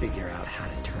you could figure out how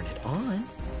to turn it on.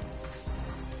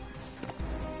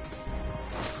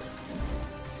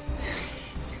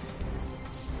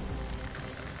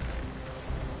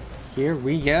 Here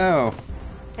we go.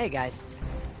 Hey, guys.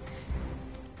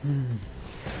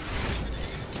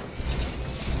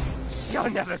 You're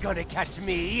never gonna catch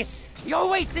me! You're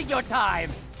wasting your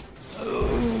time!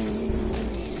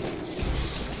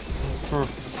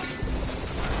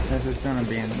 This is gonna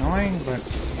be annoying, but...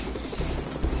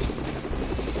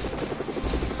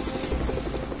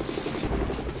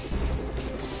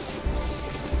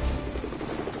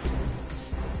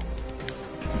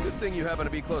 Good thing you happen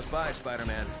to be close by,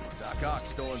 Spider-Man. Doc Ock's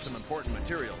stolen some important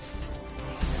materials.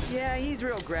 Yeah, he's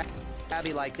real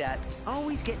grabby like that.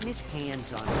 Always getting his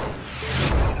hands on things.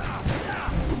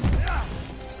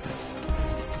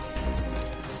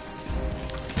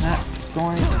 Not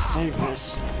going to save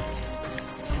this.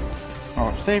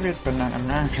 Oh, save it, but I'm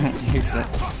not going to use it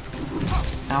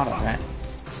out of it.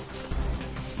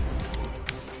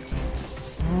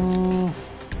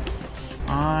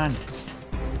 On.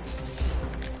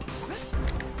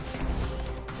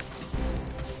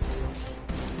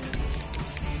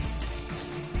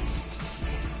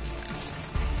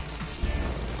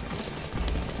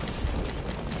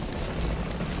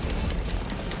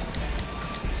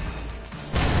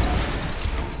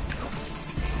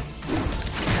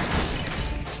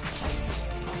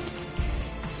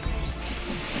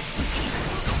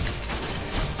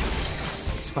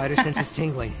 Spider sense is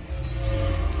tingling.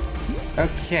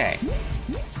 Okay.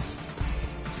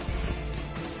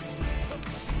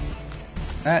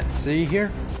 Let's see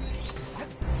here.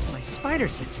 My spider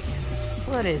sense again.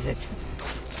 What is it?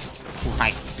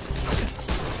 Right.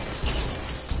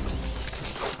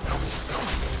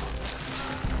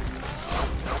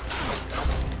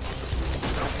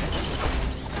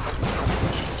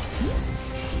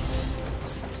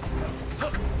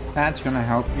 That's gonna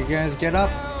help you guys get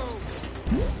up.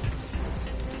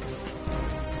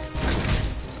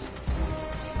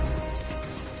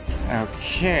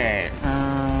 Okay,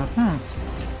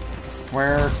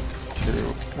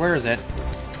 where is it?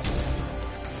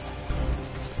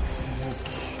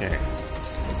 Okay.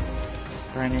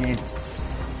 I need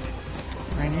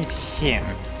him.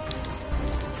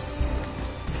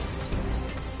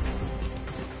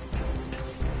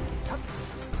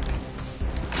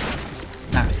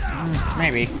 Nah,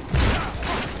 maybe.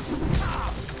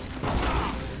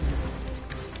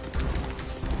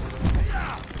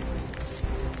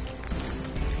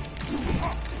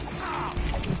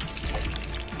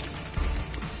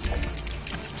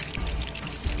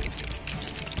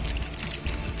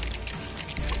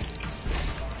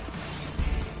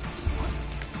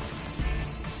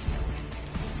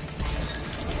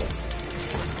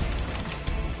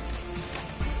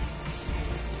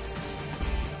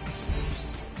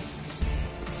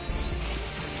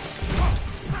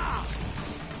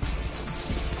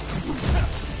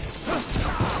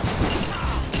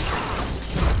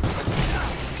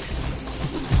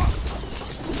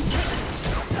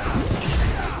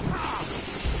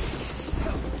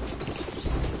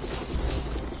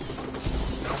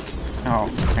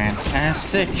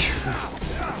 fantastic.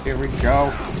 Here we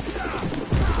go.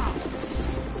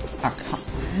 Oh,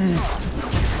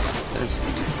 there's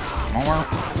more.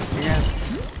 Yes.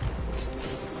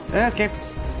 Okay.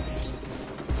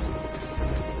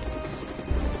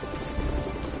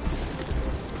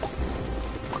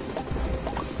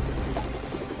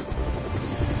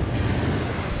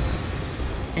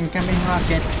 Incoming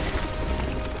rocket.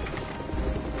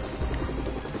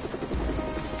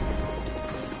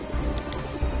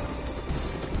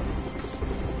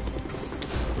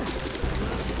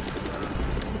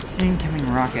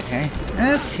 Incoming rocket, hey?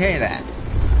 Okay then.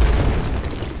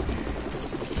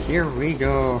 Here we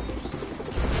go.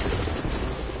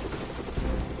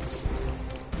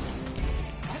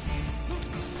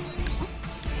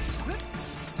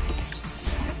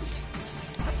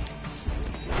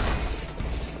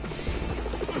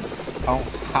 Oh,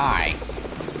 hi.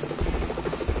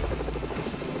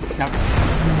 No.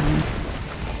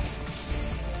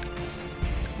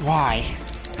 Why?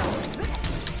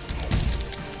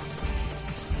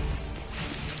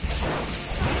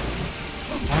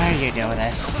 Why do you do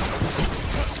this?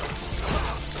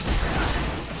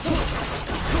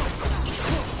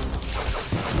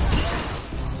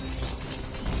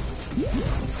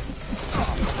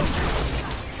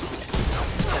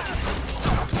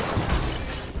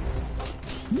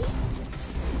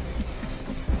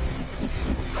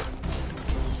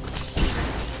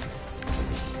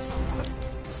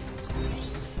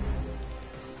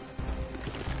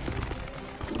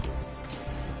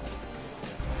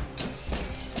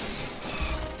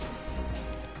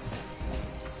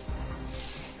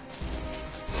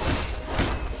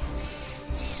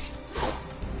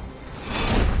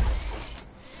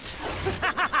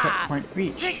 Point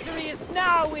reach. Victory is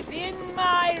now within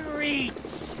my reach.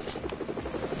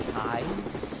 Time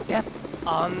to step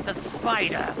on the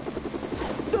spider.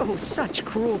 Oh, such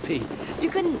cruelty. You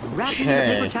couldn't wrap me in a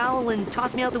paper towel and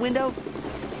toss me out the window?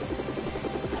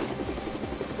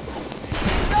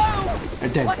 No! A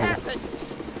dead What boy. happened?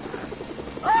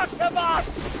 Octobot!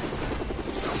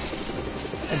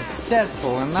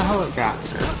 Deadpool in the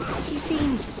helicopter. He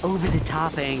seems over the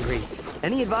top angry.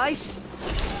 Any advice?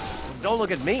 Don't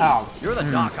look at me. Oh. You're the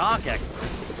Doc Ock expert.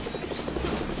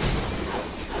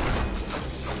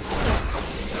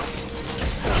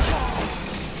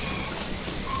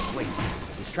 Wait,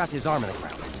 he's trapped his arm in the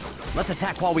ground. Let's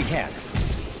attack while we can.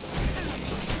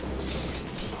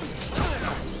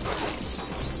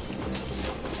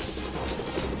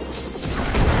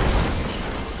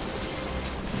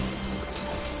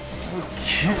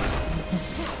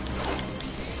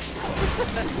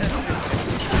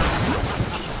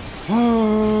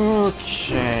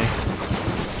 Okay.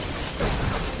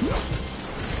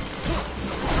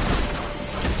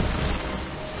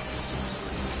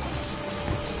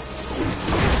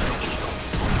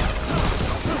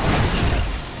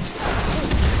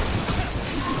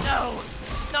 No!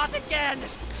 Not again!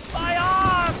 My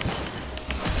arm!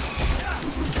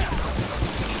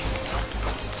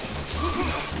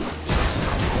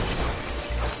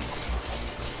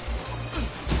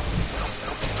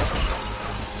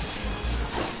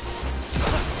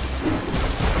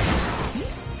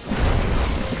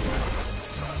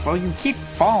 Well, you keep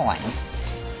falling.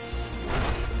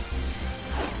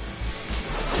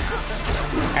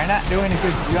 You're not doing a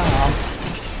good job.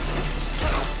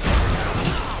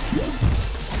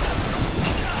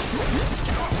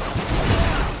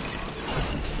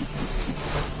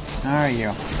 Are you?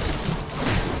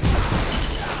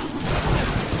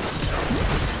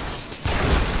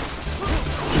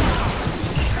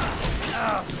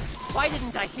 Why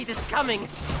didn't I see this coming?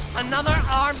 Another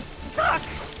arm stuck!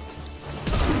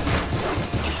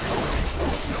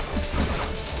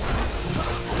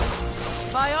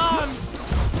 My arms!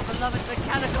 Beloved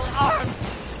mechanical arms!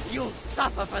 You'll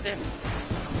suffer for this!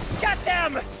 Get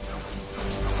them!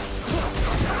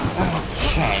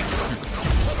 Okay.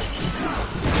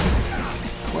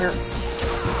 Where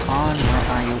are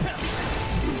you?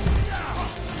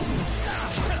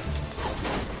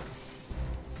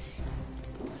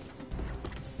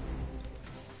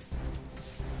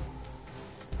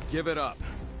 Give it up.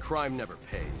 Crime never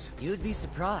pays. You'd be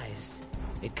surprised.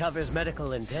 It covers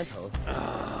medical and dental.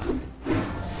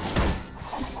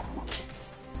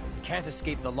 Can't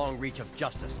escape the long reach of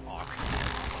justice, Ark.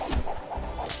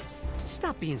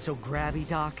 Stop being so grabby,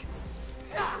 Doc.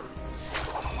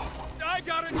 I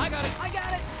got it! I got it! I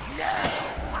got it!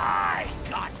 I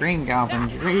got it! Green Goblin,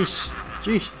 jeez.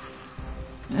 Jeez.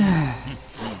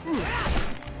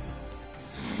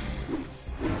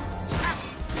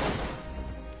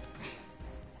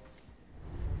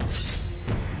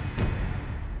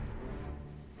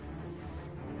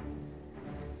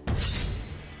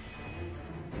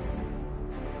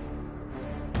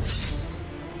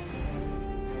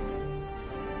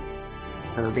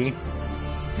 Herbie.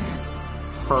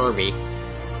 Herbie.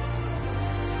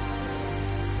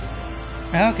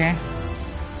 Okay.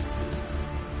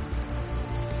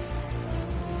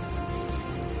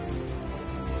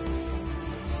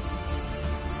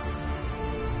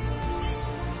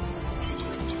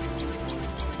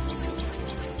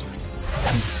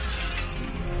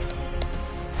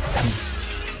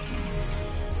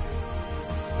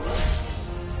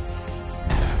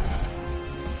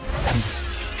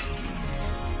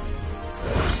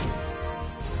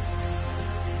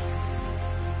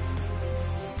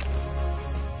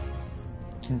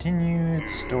 Continue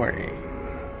the story.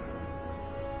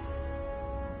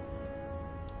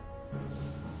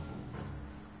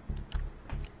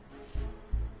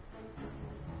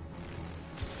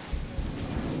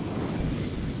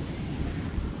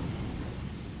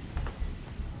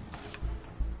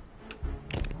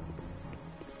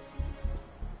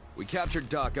 We captured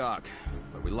Doc Ock,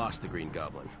 but we lost the Green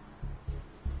Goblin.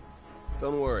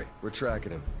 Don't worry, we're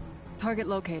tracking him. Target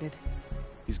located.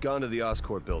 He's gone to the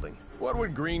Oscorp building. What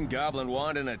would Green Goblin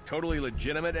want in a totally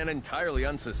legitimate and entirely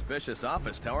unsuspicious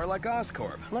office tower like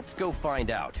Oscorp? Let's go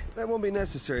find out. That won't be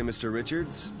necessary, Mr.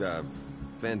 Richards.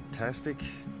 Fantastic.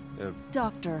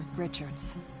 Dr.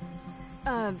 Richards.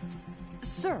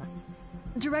 Sir.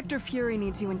 Director Fury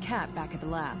needs you and Cat back at the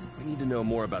lab. We need to know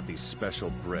more about these special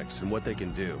bricks and what they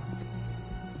can do.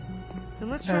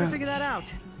 Then let's try to figure that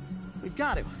out. We've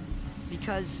got to.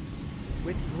 Because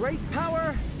with great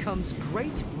power comes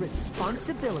great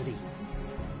responsibility.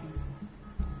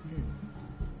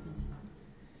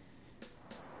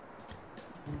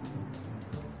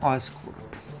 Oscorp.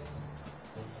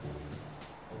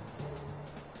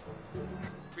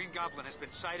 Green Goblin has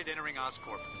been sighted entering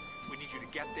Oscorp. We need you to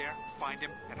get there, find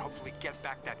him, and hopefully get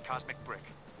back that cosmic brick.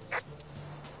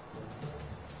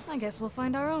 I guess we'll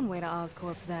find our own way to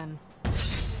Oscorp then.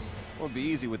 Won't be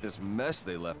easy with this mess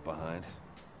they left behind.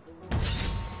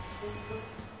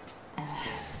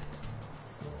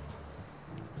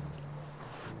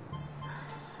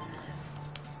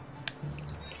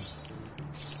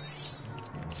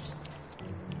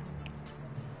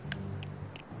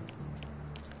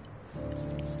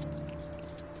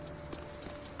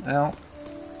 Well,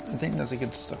 I think that's a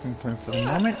good stopping point for the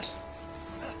moment.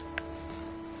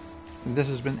 This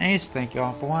has been Ace, thank you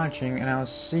all for watching, and I'll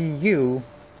see you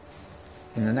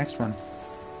in the next one.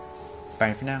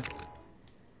 Bye for now.